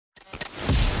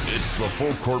It's the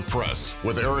Full Court Press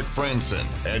with Eric Frandsen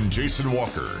and Jason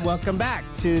Walker. Welcome back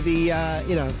to the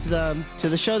to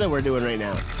the show that we're doing right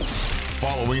now.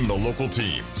 Following the local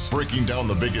teams, breaking down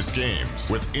the biggest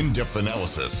games with in-depth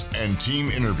analysis and team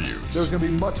interviews. There's going to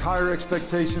be much higher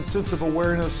expectations, sense of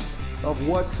awareness of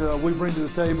what we bring to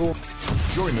the table.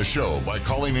 Join the show by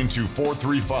calling into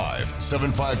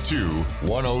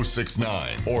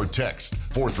 435-752-1069 or text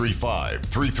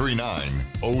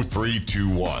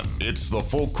 435-339-0321. It's the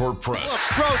Full Court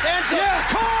Press. Rose, answer.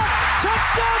 Yes!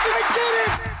 Touchdown! Did he get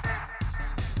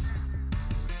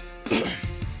it?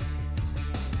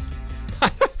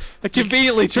 I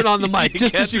conveniently turn on the mic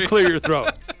just as you clear your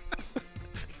throat.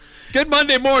 Good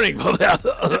Monday morning.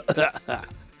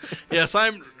 Yes,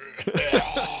 I'm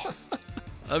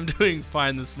doing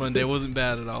fine this Monday. It wasn't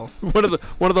bad at all.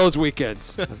 One of those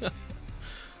weekends.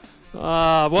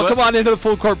 Welcome on into the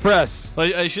Full Court Press.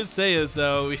 I should say is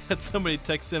we had somebody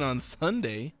text in on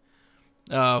Sunday,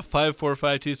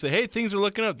 5452, say, hey, things are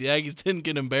looking up. The Aggies didn't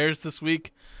get embarrassed this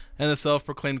week, and the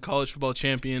self-proclaimed college football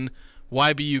champion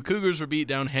YBU Cougars were beat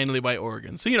down handily by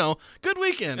Oregon. So, good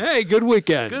weekend. Hey, good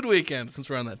weekend. Good weekend, since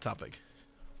we're on that topic.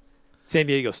 San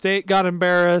Diego State got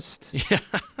embarrassed. Yeah,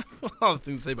 I'll have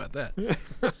things to say about that.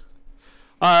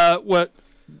 What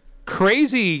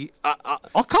crazy,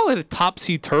 I'll call it a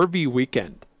topsy-turvy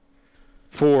weekend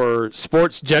for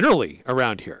sports generally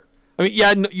around here. I mean,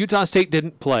 yeah, Utah State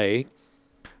didn't play,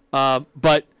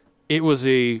 but it was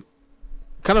a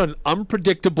kind of an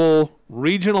unpredictable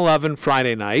Region 11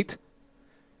 Friday night.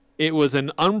 It was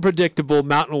an unpredictable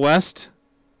Mountain West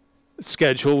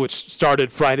schedule, which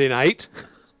started Friday night.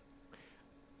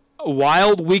 A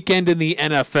wild weekend in the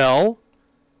NFL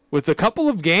with a couple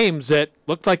of games that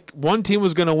looked like one team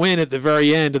was going to win at the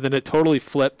very end, and then it totally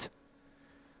flipped.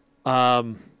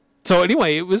 So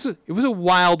anyway, it was a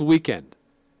wild weekend.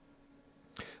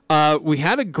 We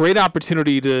had a great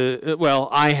opportunity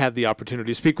I had the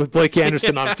opportunity to speak with Blake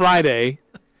Anderson on Friday.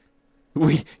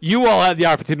 You all had the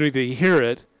opportunity to hear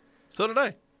it. So did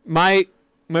I. My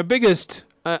biggest,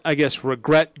 I guess,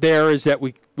 regret there is that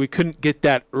we couldn't get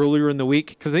that earlier in the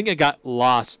week because I think it got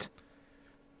lost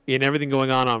in everything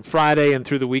going on Friday and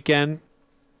through the weekend.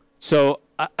 So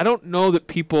I don't know that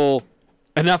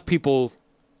enough people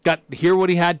got to hear what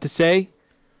he had to say.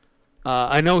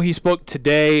 I know he spoke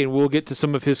today, and we'll get to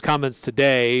some of his comments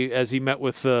today as he met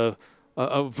with a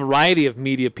variety of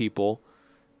media people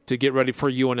to get ready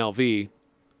for UNLV.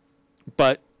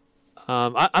 But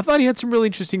I thought he had some really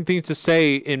interesting things to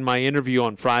say in my interview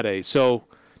on Friday. So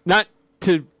not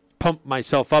to pump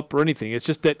myself up or anything. It's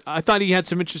just that I thought he had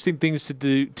some interesting things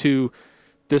to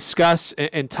discuss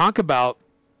and talk about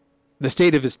the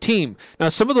state of his team. Now,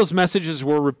 some of those messages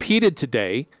were repeated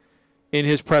today in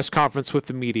his press conference with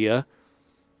the media,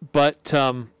 but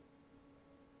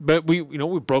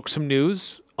we broke some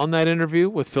news on that interview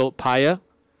with Philip Paya.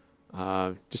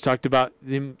 Just talked about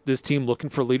this team looking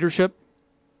for leadership.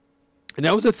 And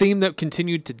that was a theme that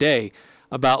continued today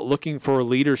about looking for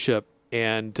leadership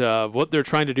and what they're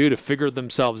trying to do to figure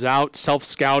themselves out,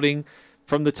 self-scouting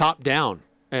from the top down,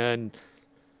 and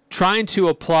trying to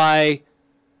apply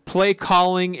play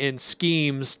calling and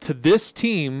schemes to this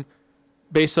team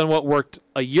based on what worked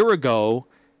a year ago.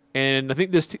 And I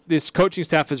think this coaching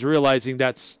staff is realizing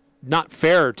that's not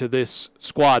fair to this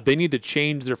squad. They need to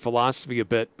change their philosophy a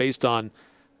bit based on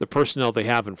the personnel they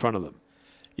have in front of them.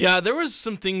 Yeah, there was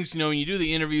some things, when you do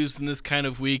the interviews in this kind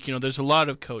of week, there's a lot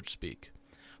of coach speak.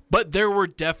 But there were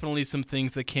definitely some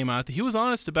things that came out that he was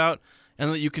honest about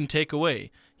and that you can take away.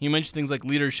 He mentioned things like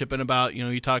leadership and about,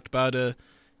 he talked about,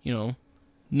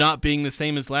 not being the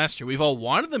same as last year. We've all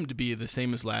wanted them to be the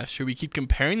same as last year. We keep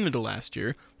comparing them to last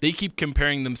year. They keep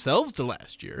comparing themselves to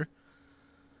last year.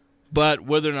 But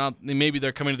whether or not maybe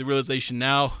they're coming to the realization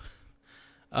now,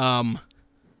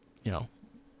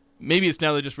 maybe it's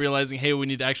now they're just realizing, hey, we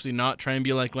need to actually not try and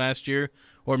be like last year.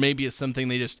 Or maybe it's something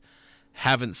they just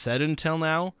haven't said until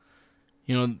now.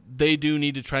 They do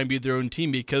need to try and be their own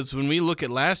team because when we look at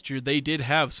last year, they did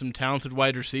have some talented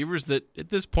wide receivers that at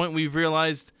this point we've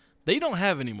realized they don't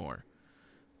have anymore.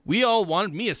 We all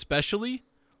wanted, me especially,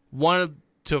 wanted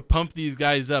to pump these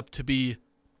guys up to be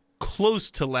close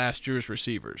to last year's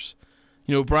receivers.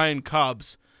 Brian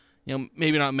Cobb's,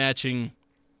 maybe not matching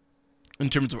in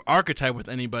terms of archetype with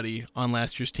anybody on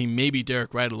last year's team. Maybe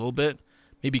Derek Wright a little bit.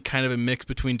 Maybe kind of a mix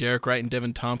between Derek Wright and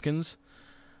Devin Tompkins.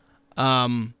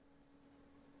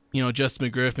 Justin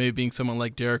McGriff maybe being someone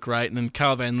like Derek Wright, and then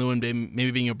Kyle Van Leeuwen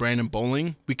maybe being a Brandon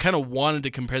Bowling. We kind of wanted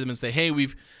to compare them and say, hey,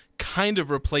 we've kind of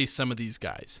replaced some of these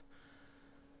guys.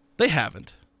 They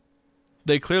haven't.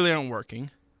 They clearly aren't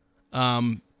working.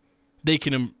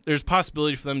 There's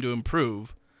possibility for them to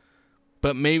improve,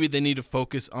 but maybe they need to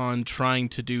focus on trying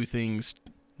to do things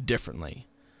differently.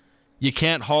 You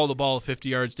can't haul the ball 50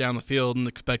 yards down the field and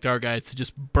expect our guys to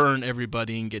just burn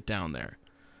everybody and get down there.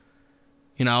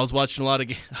 I was watching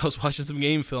some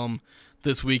game film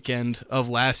this weekend of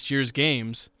last year's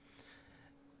games,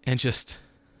 and just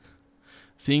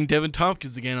seeing Devin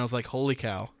Tompkins again, I was like, holy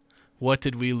cow, what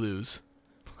did we lose?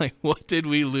 Like, what did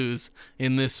we lose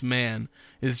in this man?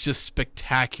 It's just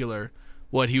spectacular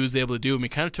what he was able to do, and we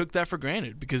kind of took that for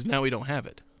granted because now we don't have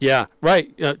it. Yeah,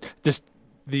 right. Just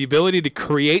the ability to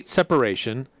create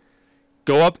separation,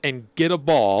 go up and get a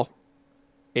ball,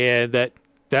 and that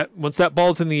once that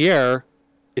ball's in the air,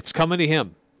 it's coming to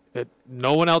him.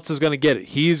 No one else is going to get it.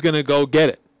 He's going to go get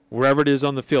it wherever it is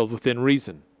on the field within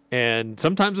reason, and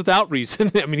sometimes without reason.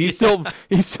 I mean, he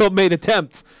still made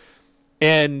attempts,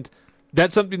 and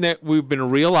that's something that we've been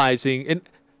realizing.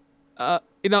 And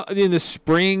in the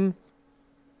spring,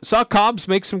 I saw Cobbs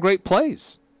make some great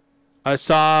plays. I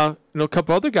saw a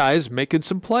couple other guys making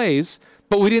some plays,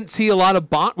 but we didn't see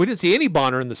we didn't see any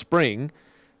Bonner in the spring.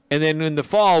 And then in the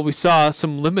fall, we saw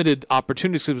some limited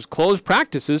opportunities because it was closed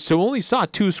practices, so we only saw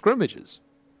 2 scrimmages.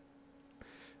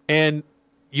 And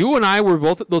you and I were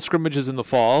both at those scrimmages in the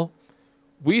fall.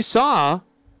 We saw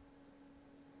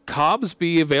Cobbs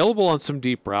be available on some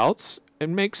deep routes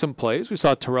and make some plays. We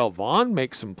saw Terrell Vaughn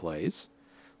make some plays.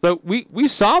 So we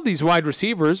saw these wide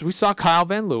receivers. We saw Kyle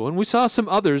Van Leeuwen. We saw some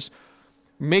others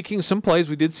making some plays.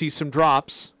 We did see some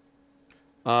drops.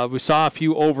 We saw a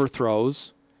few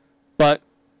overthrows. But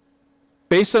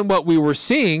based on what we were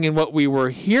seeing and what we were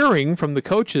hearing from the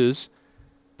coaches,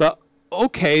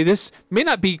 this may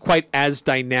not be quite as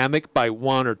dynamic by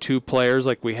 1 or 2 players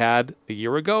like we had a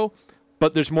year ago,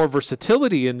 but there's more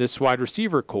versatility in this wide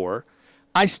receiver core.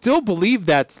 I still believe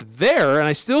that's there, and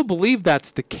I still believe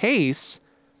that's the case,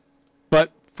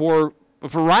 but for a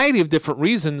variety of different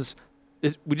reasons,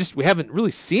 we haven't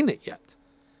really seen it yet.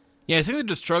 Yeah, I think they're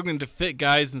just struggling to fit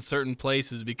guys in certain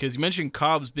places because you mentioned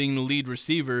Cobbs being the lead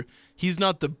receiver. He's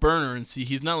not the burner, and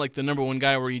he's not like the number 1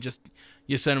 guy where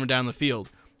you send him down the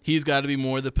field. He's got to be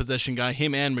more the possession guy,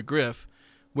 him and McGriff,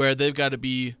 where they've got to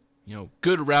be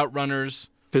good route runners.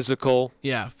 Physical.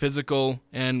 Yeah, physical,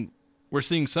 and we're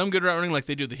seeing some good route running like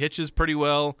they do the hitches pretty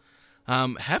well.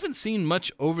 Haven't seen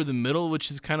much over the middle, which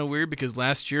is kind of weird because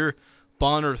last year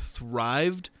Bonner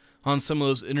thrived on some of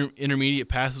those intermediate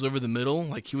passes over the middle.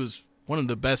 Like he was one of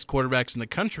the best quarterbacks in the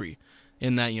country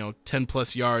in that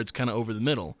 10-plus yards kind of over the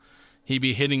middle. He'd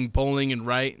be hitting Bowling and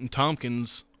Wright and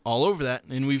Tompkins all over that,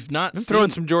 and we've not seen throwing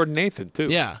some Jordan Nathan too.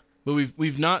 Yeah, but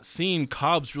we've not seen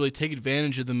Cobbs really take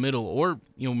advantage of the middle, or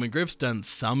McGriff's done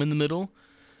some in the middle.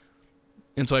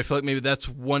 And so I feel like maybe that's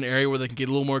one area where they can get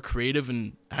a little more creative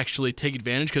and actually take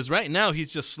advantage. Because right now he's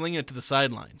just slinging it to the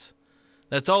sidelines.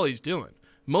 That's all he's doing.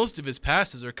 Most of his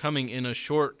passes are coming in a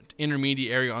short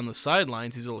intermediate area on the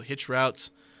sidelines, these little hitch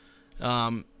routes.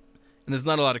 And there's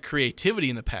not a lot of creativity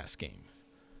in the pass game.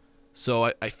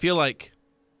 So I feel like,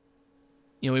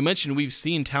 we mentioned we've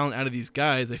seen talent out of these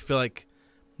guys. I feel like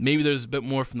maybe there's a bit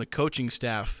more from the coaching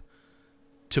staff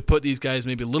to put these guys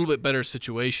maybe a little bit better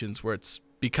situations where it's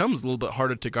becomes a little bit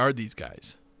harder to guard these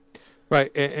guys. Right,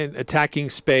 and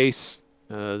attacking space,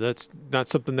 that's not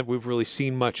something that we've really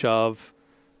seen much of.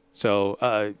 So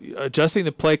adjusting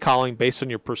the play calling based on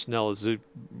your personnel is a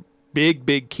big,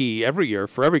 big key every year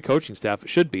for every coaching staff. It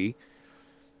should be.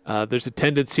 There's a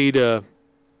tendency to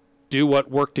do what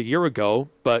worked a year ago,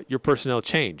 but your personnel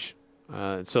change.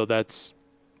 So that's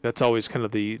always kind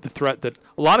of the threat that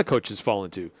a lot of coaches fall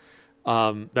into.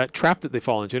 That trap that they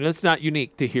fall into, and it's not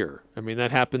unique to here. I mean,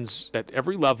 that happens at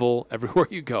every level, everywhere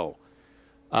you go.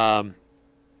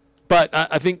 But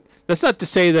I think that's not to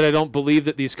say that I don't believe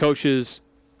that these coaches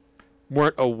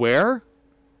weren't aware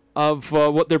of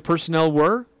what their personnel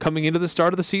were coming into the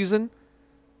start of the season.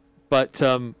 But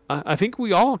I think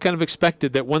we all kind of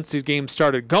expected that once the game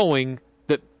started going,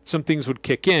 that some things would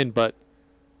kick in, but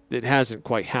it hasn't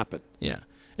quite happened. Yeah.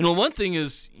 And one thing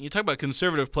is, you talk about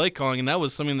conservative play calling, and that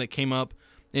was something that came up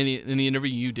in the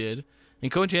interview you did.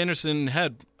 And Coach Anderson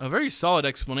had a very solid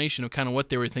explanation of kind of what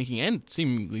they were thinking, and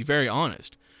seemingly very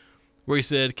honest, where he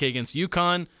said, okay, against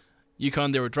UConn,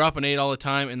 they were dropping 8 all the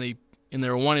time, and they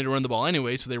were wanting to run the ball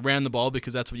anyway, so they ran the ball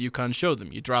because that's what UConn showed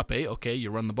them. You drop 8, okay, you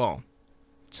run the ball.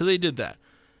 So they did that.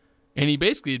 And he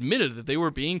basically admitted that they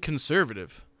were being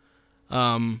conservative.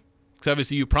 Because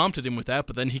obviously you prompted him with that,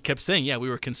 but then he kept saying, yeah, we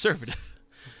were conservative.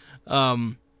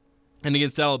 And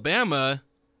against Alabama,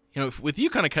 with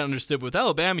UConn I kind of understood, but with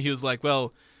Alabama he was like,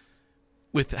 well,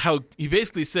 he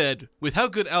basically said, with how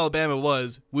good Alabama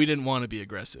was, we didn't want to be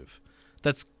aggressive.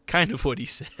 That's kind of what he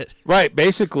said. Right.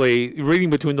 Basically, reading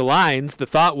between the lines, the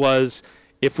thought was,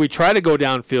 if we try to go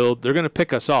downfield, they're going to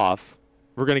pick us off.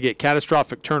 We're going to get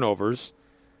catastrophic turnovers,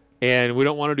 and we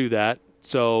don't want to do that.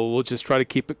 So we'll just try to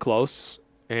keep it close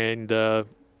and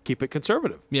keep it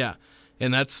conservative. Yeah,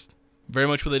 and that's very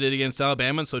much what they did against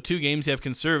Alabama. So 2 games you have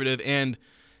conservative, and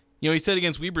he said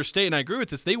against Weber State, and I agree with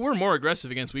this, they were more aggressive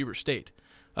against Weber State.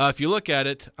 If you look at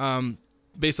it,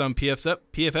 based on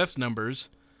PFF's numbers,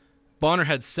 Bonner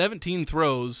had 17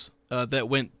 throws that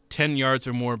went 10 yards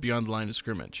or more beyond the line of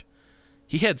scrimmage.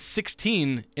 He had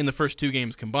 16 in the first 2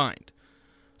 games combined.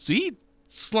 So he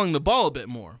slung the ball a bit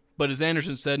more. But as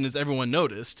Anderson said, and as everyone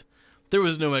noticed, there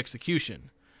was no execution.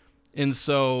 And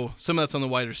so some of that's on the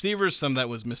wide receivers, some of that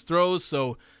was missed throws.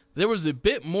 So there was a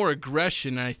bit more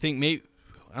aggression, and I think maybe,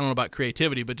 I don't know about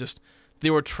creativity, but just they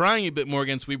were trying a bit more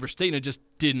against Weber State, and it just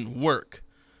didn't work.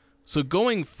 So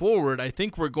going forward, I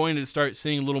think we're going to start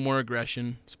seeing a little more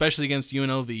aggression, especially against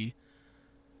UNLV.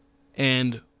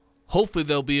 And hopefully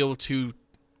they'll be able to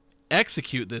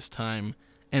execute this time,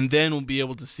 and then we'll be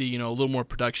able to see, a little more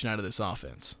production out of this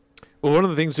offense. Well, one of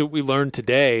the things that we learned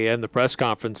today in the press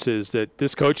conference is that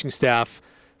this coaching staff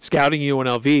scouting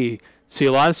UNLV see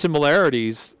a lot of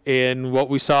similarities in what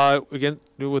we saw again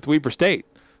with Weber State.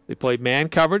 They play man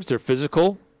coverage. They're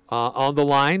physical on the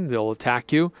line. They'll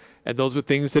attack you. And those are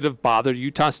things that have bothered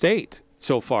Utah State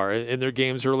so far in their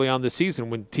games early on this season.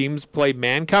 When teams play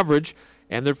man coverage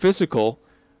and they're physical,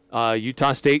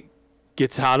 Utah State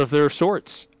gets out of their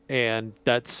sorts. And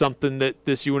that's something that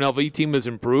this UNLV team has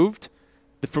improved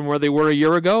from where they were a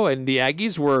year ago. And the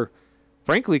Aggies were,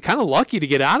 frankly, kind of lucky to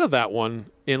get out of that one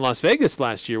in Las Vegas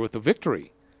last year with a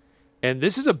victory. And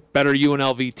this is a better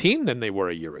UNLV team than they were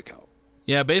a year ago.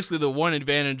 Yeah, basically the one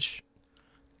advantage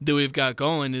that we've got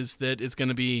going is that it's going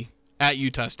to be at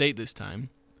Utah State this time.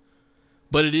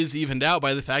 But it is evened out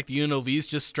by the fact that UNLV is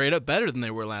just straight up better than they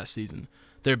were last season.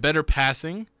 They're better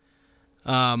passing.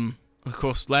 Of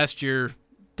course, last year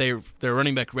their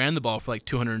running back ran the ball for like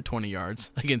 220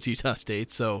 yards against Utah State.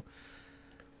 So,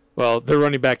 well, their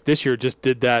running back this year just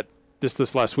did that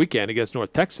this last weekend against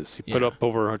North Texas. He put up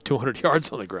over 200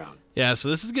 yards on the ground. Yeah, so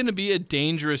this is going to be a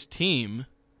dangerous team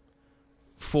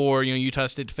for Utah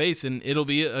State to face, and it'll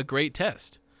be a great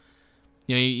test.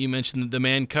 You mentioned the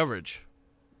man coverage.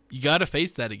 You got to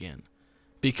face that again,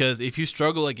 because if you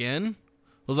struggle again,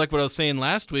 it was like what I was saying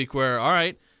last week, where all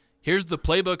right, here's the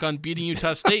playbook on beating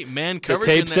Utah State: man coverage.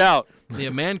 The tape's out.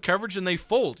 Yeah, man coverage, and they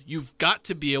fold. You've got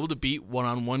to be able to beat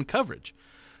one-on-one coverage.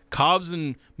 Cobbs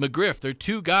and McGriff, they're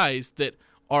 2 guys that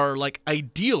are like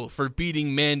ideal for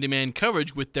beating man-to-man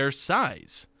coverage with their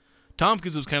size.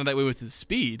 Tompkins was kind of that way with his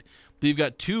speed. But you've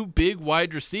got 2 big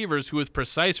wide receivers who, with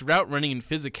precise route running and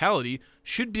physicality,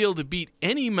 should be able to beat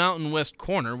any Mountain West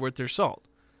corner worth their salt.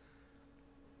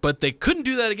 But they couldn't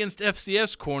do that against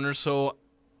FCS corners, so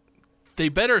they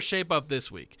better shape up this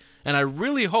week. And I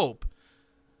really hope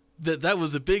that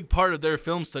was a big part of their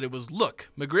film study was,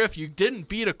 look, McGriff, you didn't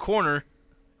beat a corner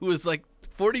who was like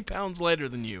 40 pounds lighter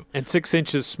than you. And 6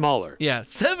 inches smaller. Yeah,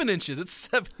 7 inches. It's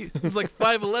like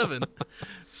 5'11".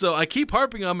 So I keep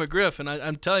harping on McGriff, and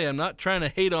I'm telling you, I'm not trying to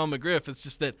hate on McGriff. It's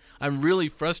just that I'm really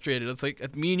frustrated. It's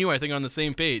like me and you, I think, are on the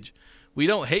same page. We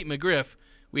don't hate McGriff.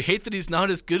 We hate that he's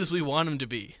not as good as we want him to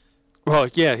be. Well,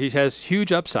 yeah, he has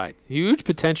huge upside, huge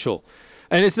potential.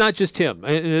 And it's not just him.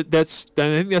 I think that's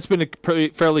been a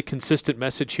fairly consistent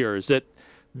message here, is that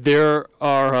there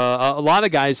are a lot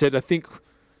of guys that I think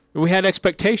we had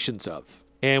expectations of,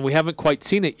 and we haven't quite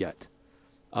seen it yet.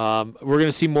 We're going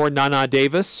to see more Nana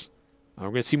Davis. We're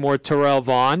going to see more Terrell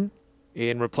Vaughn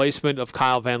in replacement of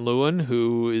Kyle Van Leeuwen,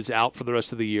 who is out for the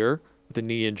rest of the year with a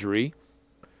knee injury.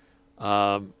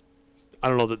 I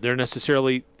don't know that they're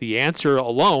necessarily the answer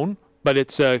alone, but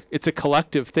it's a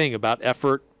collective thing about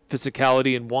effort,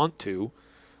 physicality, and want to.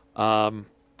 And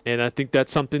I think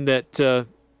that's something that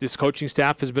this coaching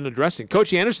staff has been addressing.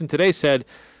 Coach Anderson today said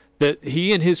that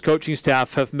he and his coaching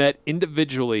staff have met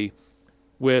individually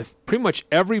with pretty much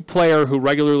every player who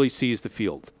regularly sees the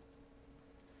field.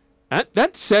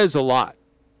 That says a lot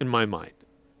in my mind.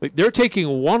 Like, they're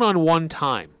taking one-on-one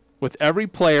time with every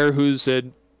player who's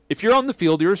if you're on the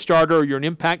field, you're a starter, or you're an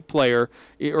impact player,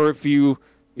 or if you're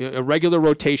a regular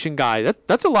rotation guy.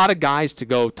 That's a lot of guys to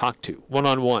go talk to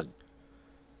one-on-one.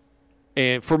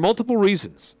 And for multiple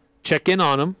reasons. Check in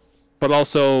on them, but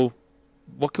also,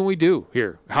 what can we do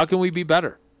here? How can we be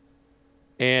better?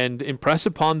 And impress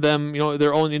upon them,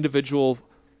 their own individual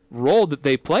role that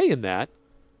they play in that,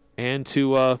 and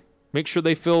to make sure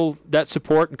they feel that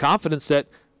support and confidence that,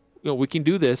 we can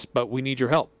do this, but we need your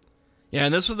help. Yeah,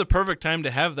 and this was the perfect time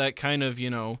to have that kind of,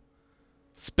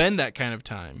 spend that kind of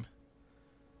time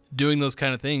doing those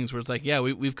kind of things where it's like, yeah,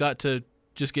 we've got to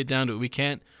just get down to it. We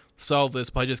can't solve this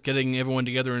by just getting everyone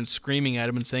together and screaming at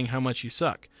him and saying how much you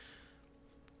suck.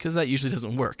 Because that usually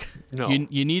doesn't work. No.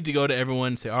 You need to go to everyone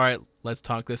and say, all right, let's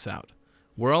talk this out.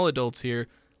 We're all adults here.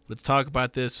 Let's talk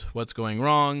about this, what's going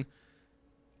wrong.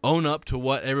 Own up to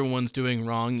what everyone's doing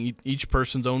wrong, each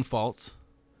person's own faults.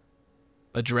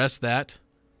 Address that.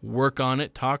 Work on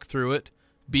it. Talk through it.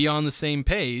 Be on the same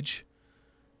page.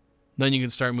 Then you can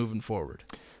start moving forward.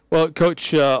 Well,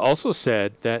 Coach also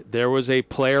said that there was a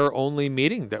player-only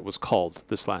meeting that was called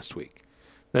this last week,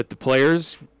 that the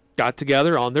players got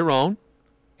together on their own,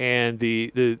 and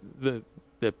the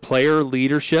player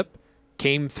leadership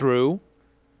came through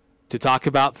to talk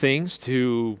about things,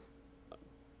 to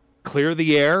clear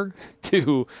the air,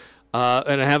 to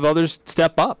and have others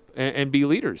step up and be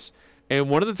leaders. And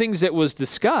one of the things that was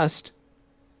discussed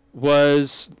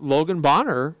was Logan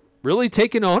Bonner really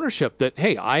taking ownership that,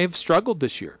 hey, I have struggled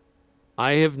this year.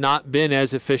 I have not been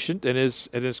as efficient and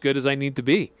as good as I need to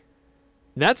be.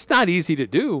 And that's not easy to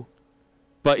do,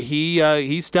 but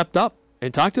he stepped up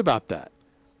and talked about that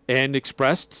and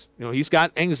expressed, he's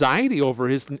got anxiety over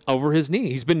his knee.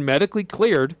 He's been medically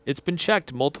cleared. It's been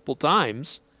checked multiple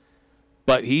times,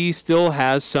 but he still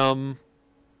has some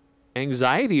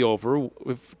anxiety over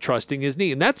trusting his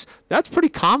knee. And that's pretty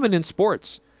common in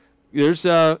sports. There's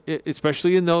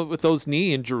especially with those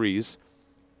knee injuries,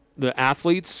 the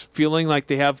athletes feeling like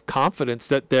they have confidence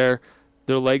that their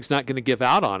leg's not going to give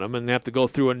out on them, and they have to go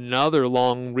through another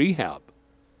long rehab.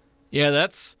 Yeah,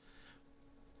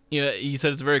 you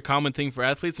said it's a very common thing for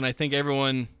athletes, and I think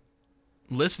everyone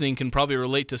listening can probably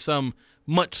relate to some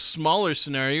much smaller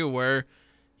scenario where,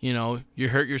 you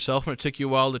hurt yourself and it took you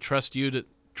a while to trust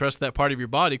that part of your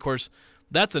body. Of course,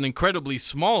 that's an incredibly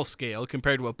small scale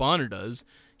compared to what Bonner does.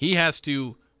 He has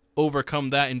to overcome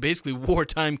that in basically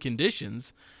wartime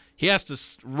conditions. He has to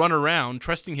run around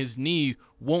trusting his knee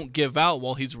won't give out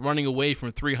while he's running away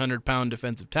from 300-pound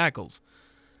defensive tackles.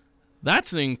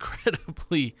 That's an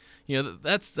incredibly,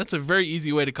 that's a very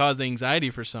easy way to cause anxiety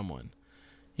for someone,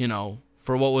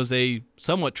 for what was a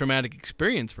somewhat traumatic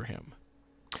experience for him.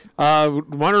 Want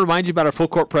to remind you about our Full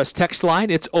Court Press text line.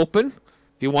 It's open.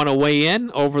 If you want to weigh in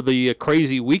over the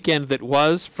crazy weekend that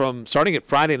was from starting at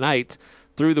Friday night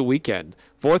through the weekend.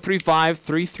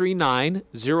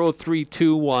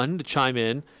 435-339-0321 to chime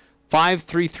in.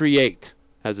 5338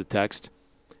 has a text.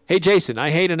 Hey, Jason,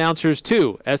 I hate announcers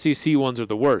too. SEC ones are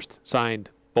the worst. Signed,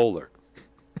 Bowler.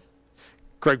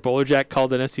 Craig Bowlerjack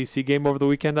called an SEC game over the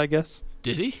weekend, I guess.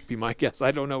 Did he? Be my guess.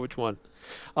 I don't know which one.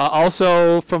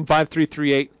 Also from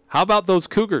 5338, how about those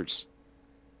Cougars?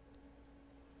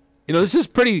 This is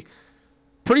pretty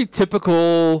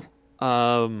typical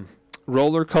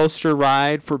roller coaster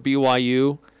ride for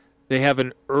BYU. They have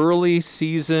an early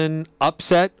season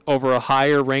upset over a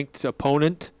higher ranked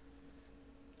opponent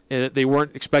that they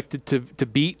weren't expected to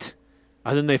beat,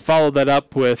 and then they followed that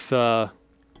up with a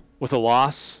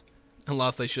loss. A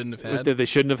loss they shouldn't have had. That they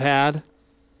shouldn't have had.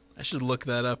 I should look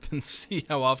that up and see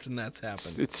how often that's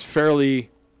happened. It's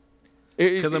fairly.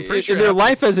 Because I'm pretty sure in their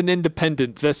life as an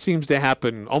independent, that seems to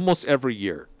happen almost every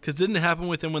year. Because didn't it happen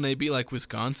with them when they beat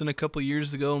Wisconsin a couple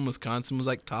years ago, and Wisconsin was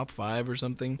top 5 or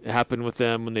something? It happened with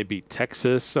them when they beat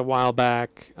Texas a while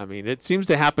back. I mean, it seems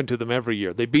to happen to them every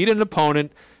year. They beat an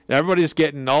opponent, and everybody's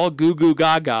getting all goo-goo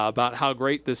gaga about how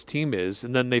great this team is,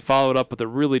 and then they follow it up with a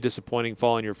really disappointing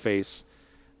fall-in-your-face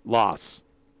loss.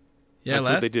 Yeah, that's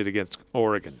what they did against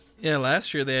Oregon. Yeah,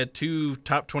 last year they had 2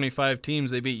 top 25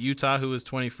 teams. They beat Utah, who was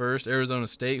 21st, Arizona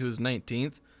State, who was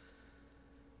 19th.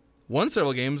 Won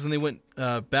several games, and they went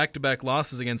back-to-back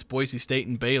losses against Boise State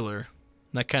and Baylor. And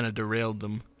that kind of derailed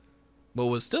them. But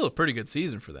was still a pretty good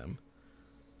season for them.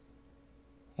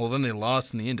 Well, then they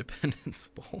lost in the Independence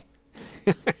Bowl.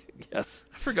 Yes.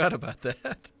 I forgot about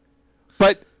that.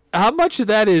 But how much of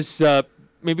that is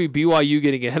maybe BYU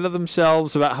getting ahead of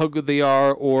themselves about how good they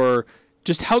are, or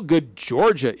just how good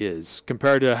Georgia is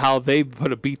compared to how they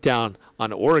put a beat down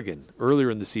on Oregon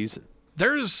earlier in the season?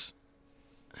 When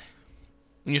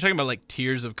you're talking about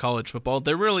tiers of college football,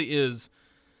 there really is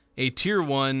a tier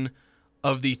 1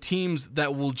 of the teams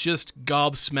that will just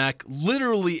gobsmack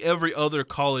literally every other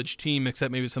college team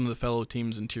except maybe some of the fellow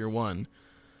teams in tier 1.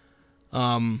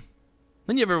 Then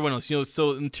you have everyone else.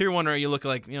 So in tier 1, you look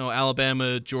at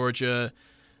Alabama, Georgia,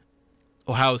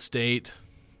 Ohio State.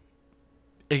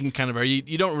 It can kind of vary.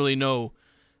 You don't really know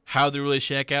how they really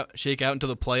shake out into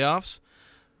the playoffs.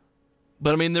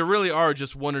 But, there really are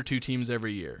just 1 or 2 teams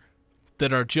every year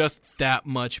that are just that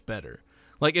much better.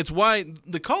 It's why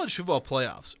the college football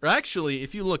playoffs are actually,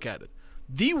 if you look at it,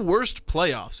 the worst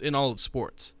playoffs in all of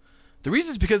sports. The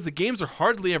reason is because the games are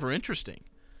hardly ever interesting.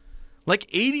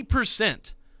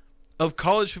 80% of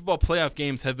college football playoff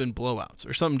games have been blowouts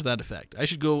or something to that effect. I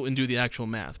should go and do the actual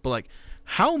math. But, like,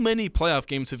 how many playoff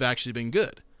games have actually been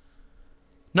good?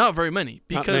 Not very many.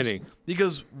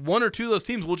 Because one or two of those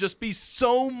teams will just be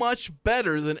so much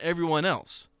better than everyone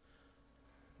else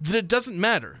that it doesn't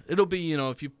matter. It'll be,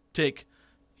 if you take,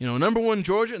 number 1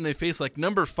 Georgia and they face, like,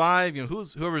 number 5,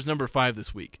 whoever's number 5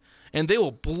 this week, and they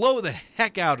will blow the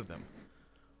heck out of them.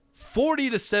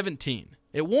 40-17.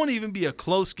 It won't even be a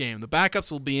close game. The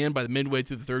backups will be in by the midway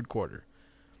through the third quarter.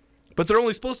 But they're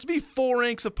only supposed to be 4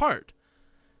 ranks apart.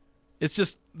 That's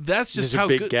just There's how a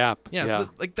big good. gap. Yeah. So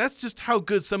that's just how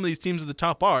good some of these teams at the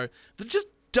top are. That just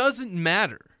doesn't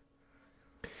matter.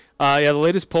 The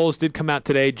latest polls did come out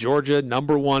today. Georgia,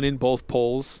 number 1 in both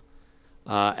polls.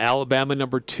 Alabama,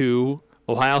 number 2.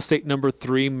 Ohio State, number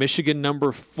 3. Michigan,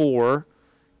 number 4.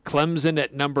 Clemson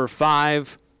at number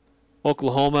 5.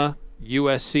 Oklahoma,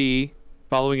 USC,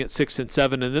 following at 6 and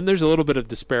 7. And then there's a little bit of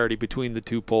disparity between the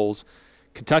two polls.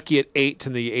 Kentucky at 8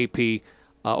 in the AP.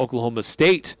 Oklahoma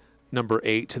State, number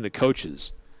 8 in the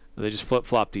coaches. They just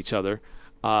flip-flopped each other.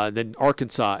 Then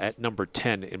Arkansas at number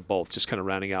 10 in both, just kind of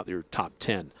rounding out your top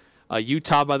 10.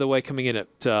 Utah, by the way, coming in at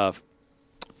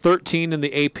 13 in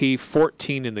the AP,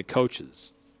 14 in the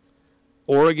coaches.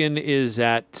 Oregon is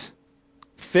at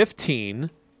 15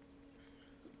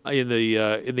 in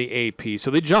the AP. So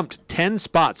they jumped 10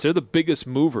 spots. They're the biggest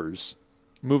movers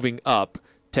moving up.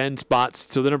 10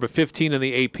 spots. So they're number 15 in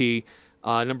the AP,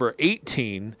 number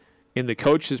 18 in the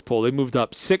coaches poll. They moved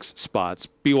up 6 spots.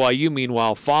 BYU,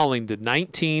 meanwhile, falling to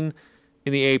 19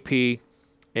 in the AP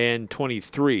and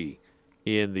 23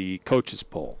 in the coaches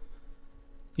poll.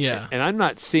 Yeah. And I'm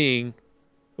not seeing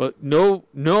no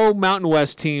Mountain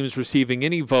West teams receiving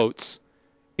any votes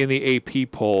in the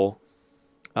AP poll.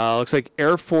 Looks like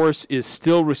Air Force is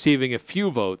still receiving a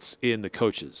few votes in the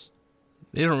coaches.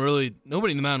 Nobody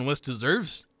in the Mountain West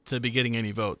deserves to be getting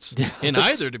any votes in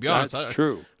either, to be honest. That's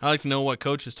true. I'd like to know what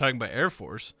coach is talking about Air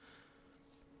Force.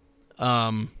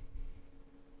 Maybe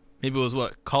it was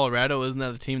Colorado, isn't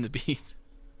that the team that beat?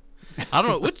 I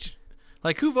don't know,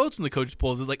 who votes in the coaches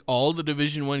poll? Is it like all the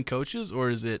Division I coaches, or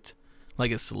is it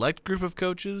like a select group of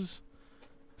coaches?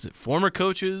 Is it former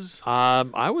coaches?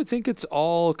 I would think it's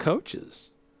all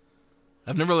coaches.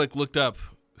 I've never looked up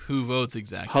who votes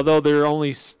exactly. Although there are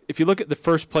only, if you look at the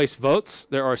first place votes,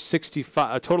 there are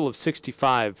a total of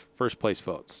 65 first place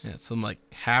votes. Yeah, so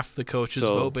half the coaches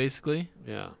vote basically.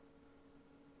 Yeah.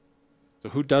 So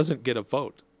who doesn't get a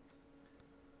vote?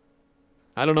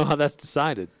 I don't know how that's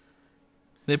decided.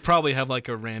 They probably have a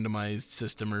randomized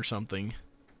system or something.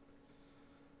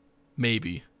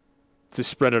 Maybe. To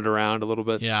spread it around a little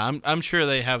bit. Yeah, I'm sure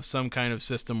they have some kind of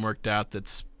system worked out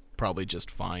that's probably just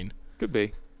fine. Could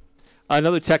be.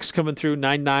 Another text coming through,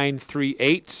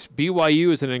 9938.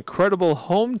 BYU is an incredible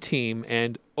home team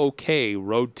and okay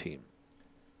road team.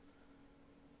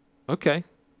 Okay.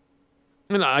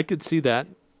 I could see that.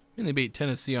 They beat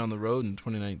Tennessee on the road in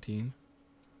 2019.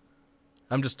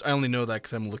 I only know that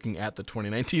because I'm looking at the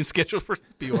 2019 schedule for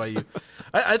BYU.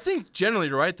 I think generally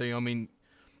you're right, though.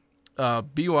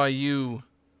 BYU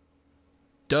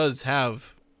does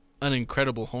have an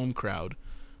incredible home crowd.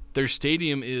 Their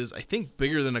stadium is, I think,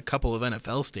 bigger than a couple of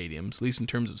NFL stadiums, at least in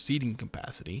terms of seating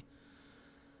capacity.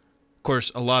 Of course,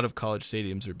 a lot of college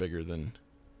stadiums are bigger than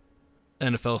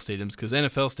NFL stadiums because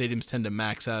NFL stadiums tend to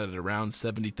max out at around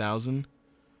 70,000.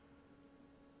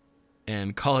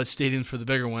 And college stadiums for the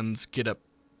bigger ones get up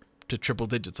to triple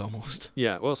digits almost.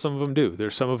 Yeah, well, some of them do.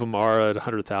 Some of them are at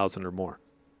 100,000 or more.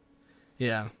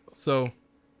 Yeah, so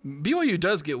BYU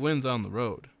does get wins on the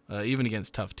road, even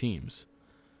against tough teams.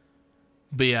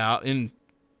 But yeah,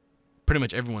 pretty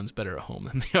much everyone's better at home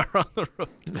than they are on the road.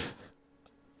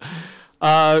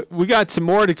 We got some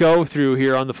more to go through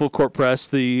here on the Full Court Press.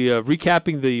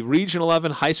 Recapping the Region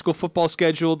 11 high school football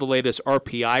schedule. The latest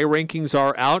RPI rankings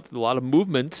are out. A lot of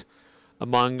movement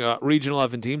among Region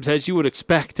 11 teams, as you would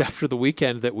expect after the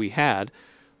weekend that we had.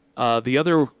 The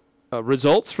other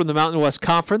results from the Mountain West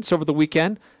Conference over the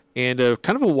weekend, and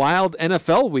kind of a wild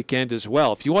NFL weekend as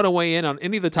well. If you want to weigh in on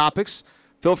any of the topics,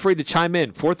 feel free to chime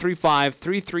in,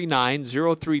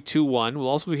 435-339-0321. We'll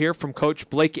also hear from Coach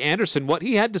Blake Anderson, what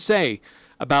he had to say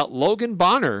about Logan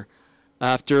Bonner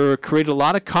after created a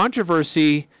lot of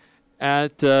controversy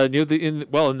at in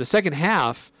the second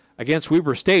half against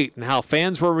Weber State, and how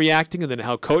fans were reacting, and then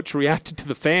how Coach reacted to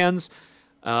the fans.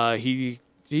 He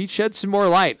shed some more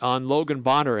light on Logan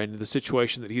Bonner and the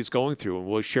situation that he's going through, and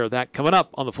we'll share that coming up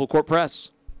on the Full Court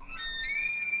Press.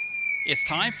 It's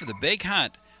time for the big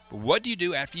hunt. But what do you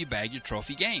do after you bag your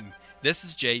trophy game? This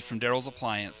is Jay from Daryl's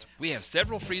Appliance. We have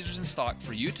several freezers in stock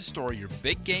for you to store your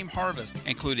big game harvest,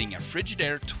 including a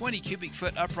Frigidaire 20 cubic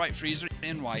foot upright freezer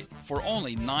in white for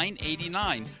only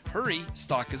 $9.89. Hurry,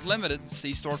 stock is limited.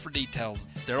 See store for details.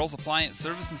 Daryl's Appliance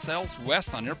Service and Sales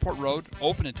west on Airport Road,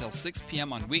 open until 6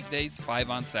 p.m. on weekdays,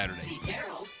 5 on Saturday. See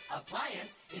Daryl's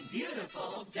Appliance in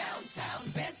beautiful downtown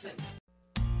Benson.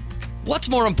 What's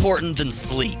more important than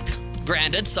sleep?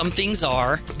 Granted, some things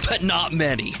are, but not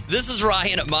many. This is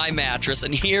Ryan at My Mattress,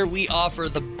 and here we offer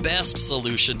the best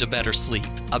solution to better sleep,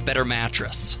 a better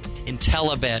mattress.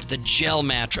 IntelliBed, the gel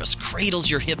mattress, cradles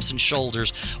your hips and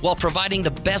shoulders while providing the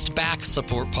best back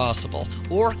support possible.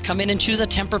 Or come in and choose a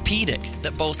Tempur-Pedic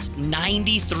that boasts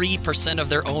 93% of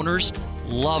their owners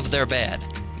love their bed.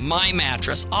 My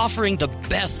Mattress, offering the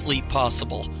best sleep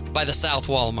possible by the South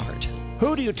Walmart.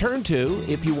 Who do you turn to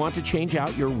if you want to change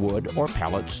out your wood or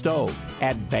pellet stove?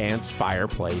 Advanced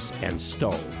Fireplace and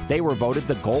Stove. They were voted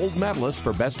the gold medalist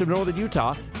for Best of Northern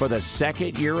Utah for the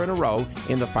second year in a row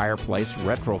in the fireplace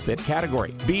retrofit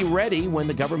category. Be ready when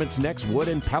the government's next wood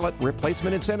and pellet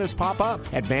replacement incentives pop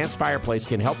up. Advanced Fireplace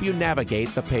can help you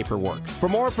navigate the paperwork. For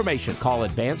more information, call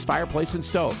Advanced Fireplace and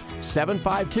Stove,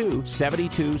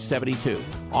 752-7272.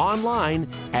 Online,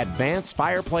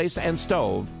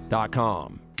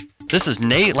 advancedfireplaceandstove.com. This is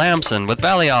Nate Lamson with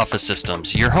Valley Office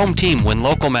Systems, your home team when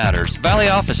local matters. Valley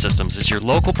Office Systems is your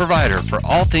local provider for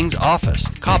all things office,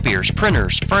 copiers,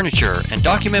 printers, furniture, and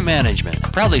document management.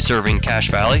 Proudly serving Cache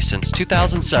Valley since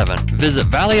 2007. Visit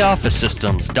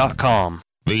valleyofficesystems.com.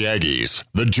 The Aggies,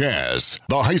 the Jazz,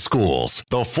 the high schools,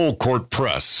 the full court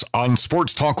press on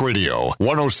Sports Talk Radio,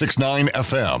 106.9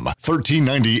 FM,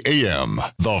 1390 AM.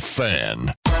 The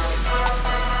Fan.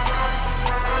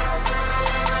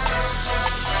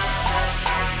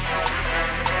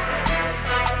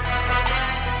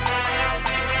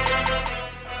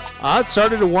 It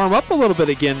started to warm up a little bit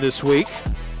again this week.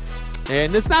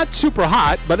 And it's not super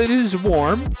hot, but it is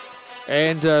warm.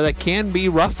 And that can be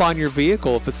rough on your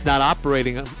vehicle if it's not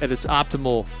operating at its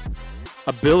optimal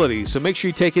ability. So make sure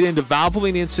you take it into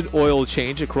Valvoline Instant Oil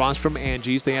Change across from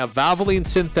Angie's. They have Valvoline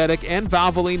Synthetic and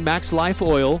Valvoline Max Life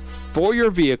Oil for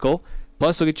your vehicle.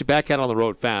 Plus, they'll get you back out on the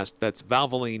road fast. That's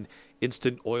Valvoline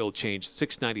Instant Oil Change,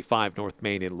 695 North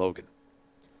Main in Logan.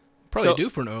 Probably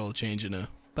due for an oil change in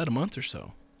about a month or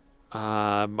so.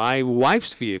 My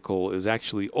wife's vehicle is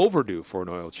actually overdue for an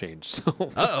oil change,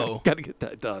 so got to get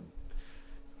that done.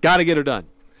 Got to get her done.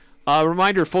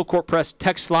 Reminder, Full Court Press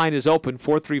text line is open,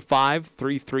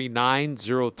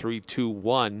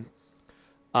 435-339-0321.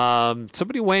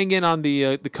 Somebody weighing in on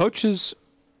the coaches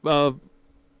poll.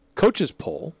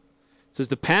 It says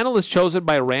the panel is chosen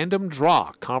by random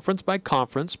draw, conference by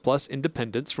conference, plus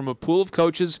independents from a pool of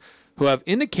coaches who have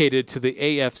indicated to the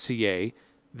AFCA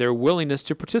their willingness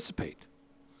to participate.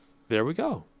 There we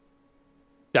go.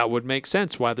 That would make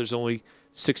sense why there's only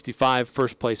 65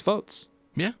 first-place votes.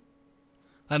 Yeah.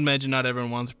 I'd imagine not everyone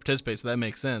wants to participate, so that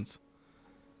makes sense.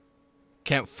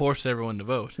 Can't force everyone to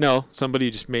vote. No, some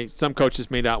coaches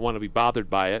may not want to be bothered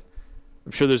by it.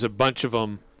 I'm sure there's a bunch of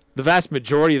them. The vast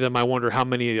majority of them, I wonder how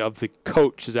many of the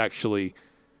coach is actually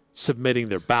submitting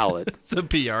their ballot. It's the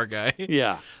PR guy.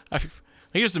 Yeah.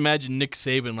 I just imagine Nick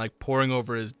Saban poring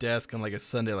over his desk on a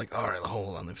Sunday, all right,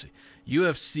 hold on, let me see.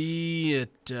 UFC at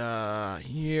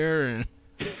here, and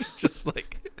just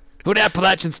who'd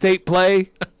Appalachian State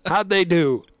play? How'd they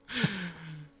do?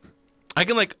 I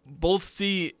can both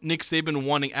see Nick Saban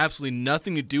wanting absolutely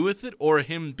nothing to do with it, or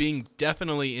him being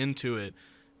definitely into it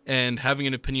and having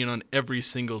an opinion on every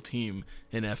single team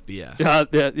in FBS.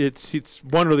 It's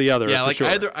one or the other. Yeah, sure.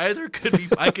 either could be.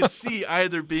 I could see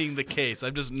either being the case.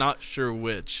 I'm just not sure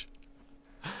which.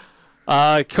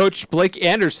 Coach Blake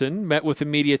Anderson met with the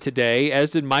media today,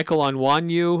 as did Michael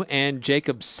Onwanyu and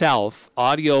Jacob South.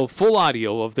 Full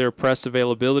audio of their press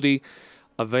availability,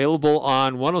 available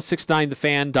on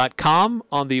 1069thefan.com,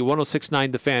 on the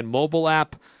 1069 The Fan mobile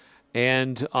app,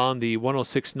 and on the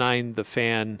 1069 The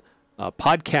Fan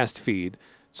podcast feed.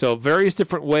 So various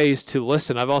different ways to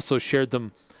listen. I've also shared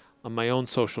them on my own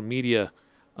social media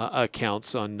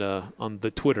accounts on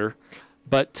the Twitter.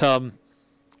 But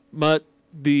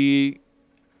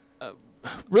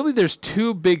really there's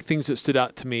two big things that stood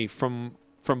out to me from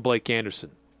Blake Anderson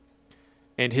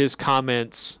and his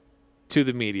comments to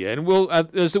the media. And we'll,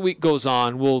 as the week goes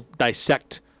on, we'll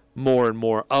dissect more and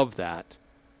more of that.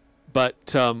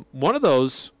 But one of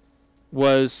those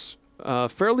was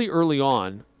fairly early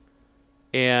on,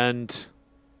 and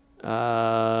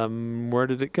where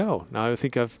did it go? Now I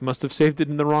think I must have saved it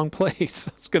in the wrong place.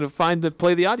 I was going to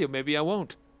play the audio. Maybe I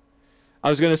won't. I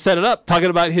was going to set it up, talking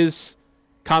about his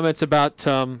comments about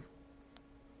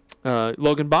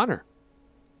Logan Bonner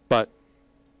but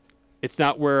it's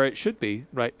not where it should be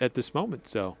right at this moment.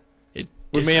 So It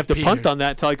we may have to punt on that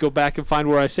until I go back and find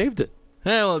where I saved it.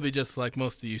 Well, it'll be just like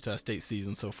most of the Utah State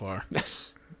season so far.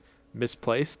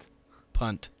 Misplaced.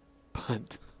 Punt.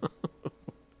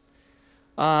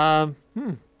 Yeah,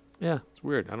 it's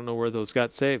weird. I don't know where those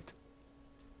got saved.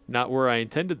 Not where I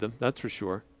intended them, that's for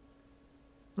sure.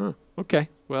 Huh. Okay.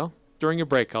 Well, during a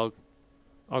break, I'll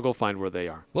go find where they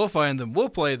are. We'll find them. We'll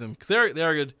play them because they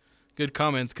are good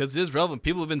comments because it is relevant.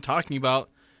 People have been talking about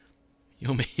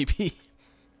maybe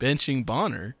benching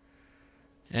Bonner,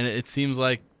 and it seems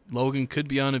like Logan could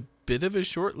be on a bit of a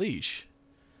short leash.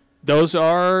 Those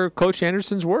are Coach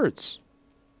Anderson's words,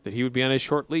 that he would be on a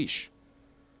short leash.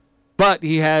 But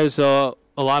he has a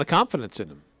lot of confidence in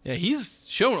him. Yeah, he's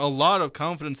shown a lot of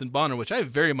confidence in Bonner, which I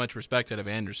very much respect out of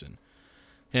Anderson.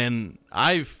 And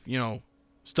I've,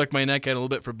 stuck my neck out a little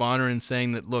bit for Bonner in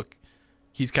saying that, look,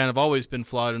 he's kind of always been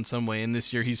flawed in some way, and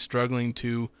this year he's struggling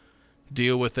to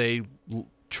deal with a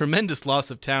tremendous loss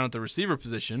of talent at the receiver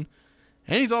position,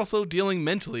 and he's also dealing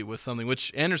mentally with something,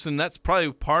 which Anderson, that's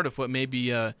probably part of what maybe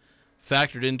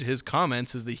factored into his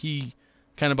comments, is that he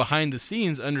kind of behind the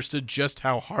scenes understood just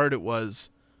how hard it was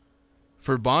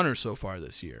for Bonner so far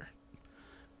this year.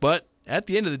 But at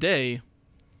the end of the day,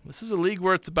 this is a league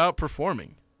where it's about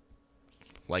performing.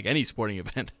 Like any sporting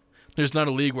event, there's not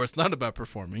a league where it's not about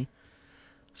performing.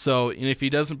 So, and if he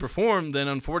doesn't perform, then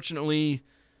unfortunately,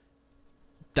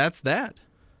 that's that.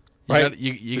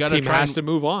 You got to try has to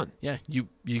move on. Yeah, you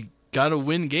got to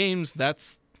win games.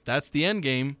 That's the end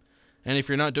game. And if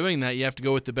you're not doing that, you have to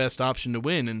go with the best option to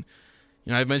win. And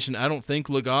I've mentioned I don't think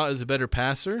Legas is a better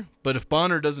passer, but if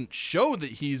Bonner doesn't show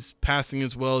that he's passing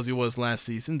as well as he was last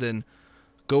season, then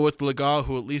go with Legas,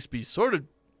 who will at least be sort of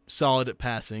solid at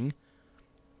passing,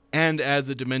 and adds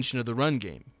a dimension of the run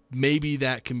game. Maybe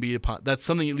that can be that's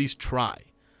something at least try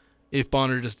if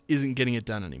Bonner just isn't getting it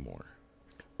done anymore.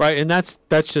 Right, and that's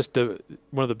just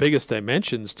one of the biggest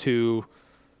dimensions to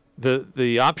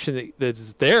the option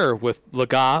that's there with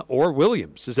Legas or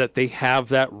Williams, is that they have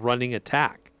that running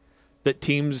attack, that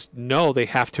teams know they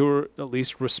have to at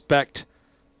least respect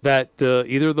that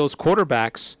either of those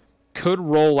quarterbacks could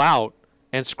roll out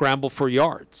and scramble for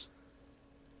yards.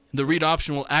 The read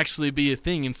option will actually be a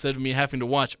thing instead of me having to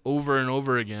watch over and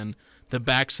over again the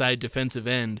backside defensive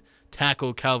end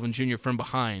tackle Calvin Jr. from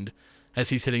behind as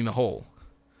he's hitting the hole.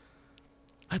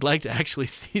 I'd like to actually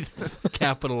see them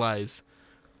capitalize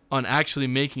on actually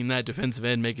making that defensive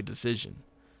end make a decision.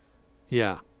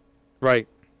 Yeah, right.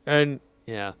 And,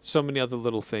 yeah, so many other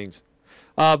little things.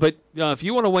 But if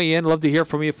you want to weigh in, love to hear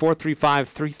from you,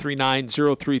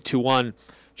 435-339-0321.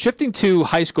 Shifting to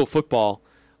high school football,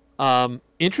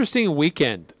 interesting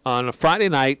weekend on a Friday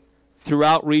night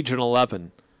throughout Region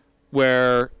 11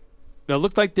 where it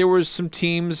looked like there was some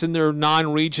teams in their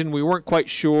non-region. We weren't quite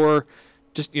sure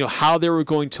just how they were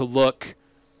going to look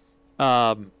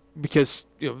because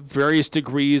various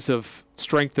degrees of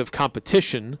strength of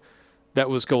competition that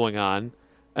was going on.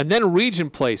 And then region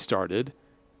play started,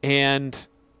 and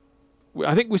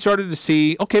I think we started to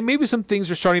see, okay, maybe some things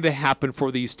are starting to happen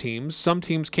for these teams. Some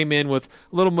teams came in with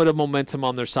a little bit of momentum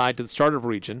on their side to the start of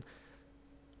region.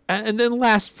 And then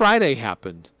last Friday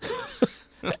happened.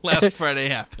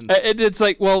 And it's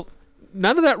like, well,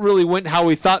 none of that really went how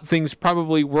we thought things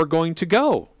probably were going to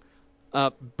go.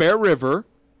 Bear River,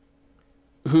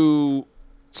 who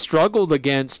struggled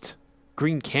against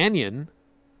Green Canyon,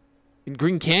 and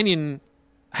Green Canyon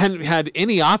hadn't had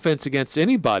any offense against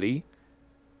anybody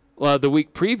the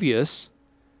week previous.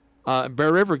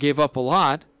 Bear River gave up a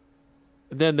lot.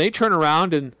 And then they turn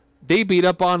around and they beat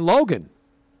up on Logan,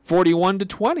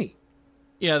 41-20.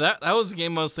 Yeah, that was a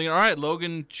game I was thinking, all right,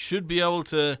 Logan should be able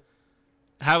to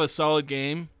have a solid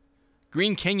game.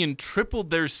 Green Canyon tripled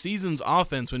their season's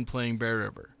offense when playing Bear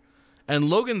River. And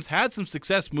Logan's had some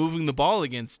success moving the ball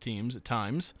against teams at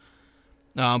times.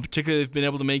 Particularly, they've been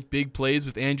able to make big plays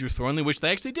with Andrew Thornley, which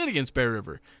they actually did against Bear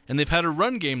River. And they've had a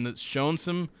run game that's shown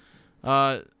some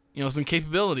some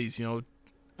capabilities.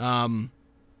 Mason,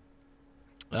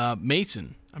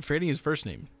 I'm forgetting his first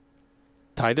name.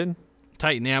 Titan.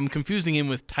 Yeah, I'm confusing him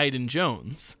with Titan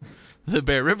Jones, the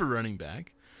Bear River running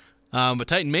back. But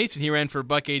Titan Mason, he ran for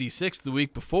 $186 the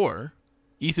week before.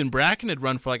 Ethan Bracken had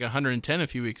run for like 110 a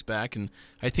few weeks back, and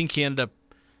I think he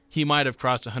might have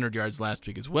crossed 100 yards last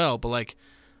week as well. But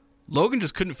Logan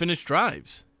just couldn't finish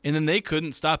drives, and then they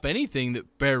couldn't stop anything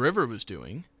that Bear River was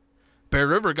doing. Bear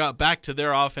River got back to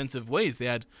their offensive ways. They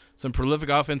had some prolific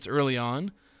offense early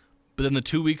on, but then the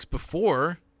 2 weeks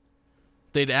before,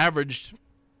 they'd averaged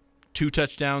 2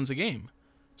 touchdowns a game.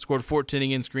 Scored 14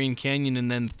 against Green Canyon and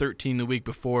then 13 the week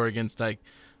before against I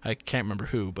can't remember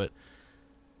who, but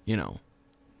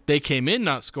they came in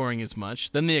not scoring as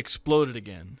much, then they exploded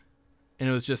again. And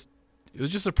it was just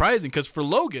surprising because for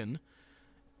Logan,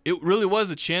 it really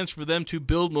was a chance for them to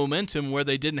build momentum where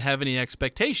they didn't have any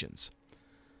expectations.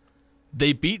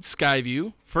 They beat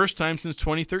Skyview, first time since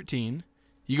 2013.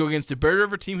 You go against a Bear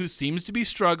River team who seems to be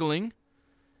struggling.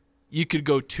 You could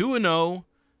go 2-0,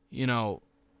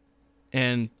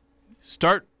 and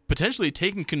start potentially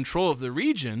taking control of the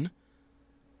region.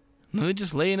 And then they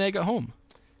just lay an egg at home.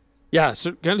 Yeah,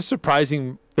 so kind of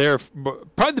surprising there.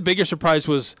 Probably the bigger surprise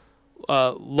was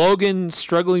Logan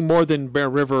struggling more than Bear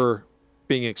River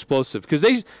being explosive, because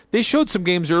they showed some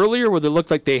games earlier where they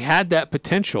looked like they had that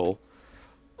potential,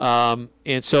 and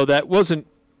so that wasn't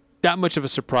that much of a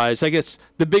surprise. I guess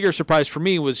the bigger surprise for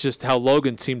me was just how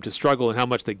Logan seemed to struggle and how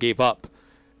much they gave up,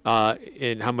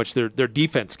 and how much their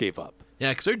defense gave up.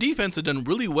 Yeah, because their defense had done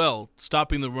really well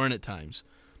stopping the run at times,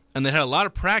 and they had a lot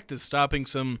of practice stopping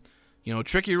some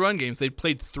tricky run games. They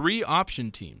played 3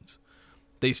 option teams.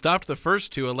 They stopped the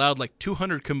first 2, allowed like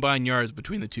 200 combined yards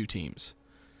between the 2 teams.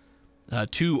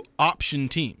 2 option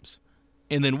teams.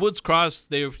 And then Woods Cross,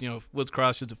 Woods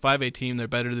Cross is a 5A team. They're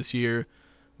better this year,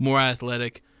 more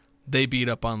athletic. They beat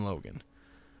up on Logan.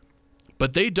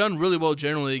 But they done really well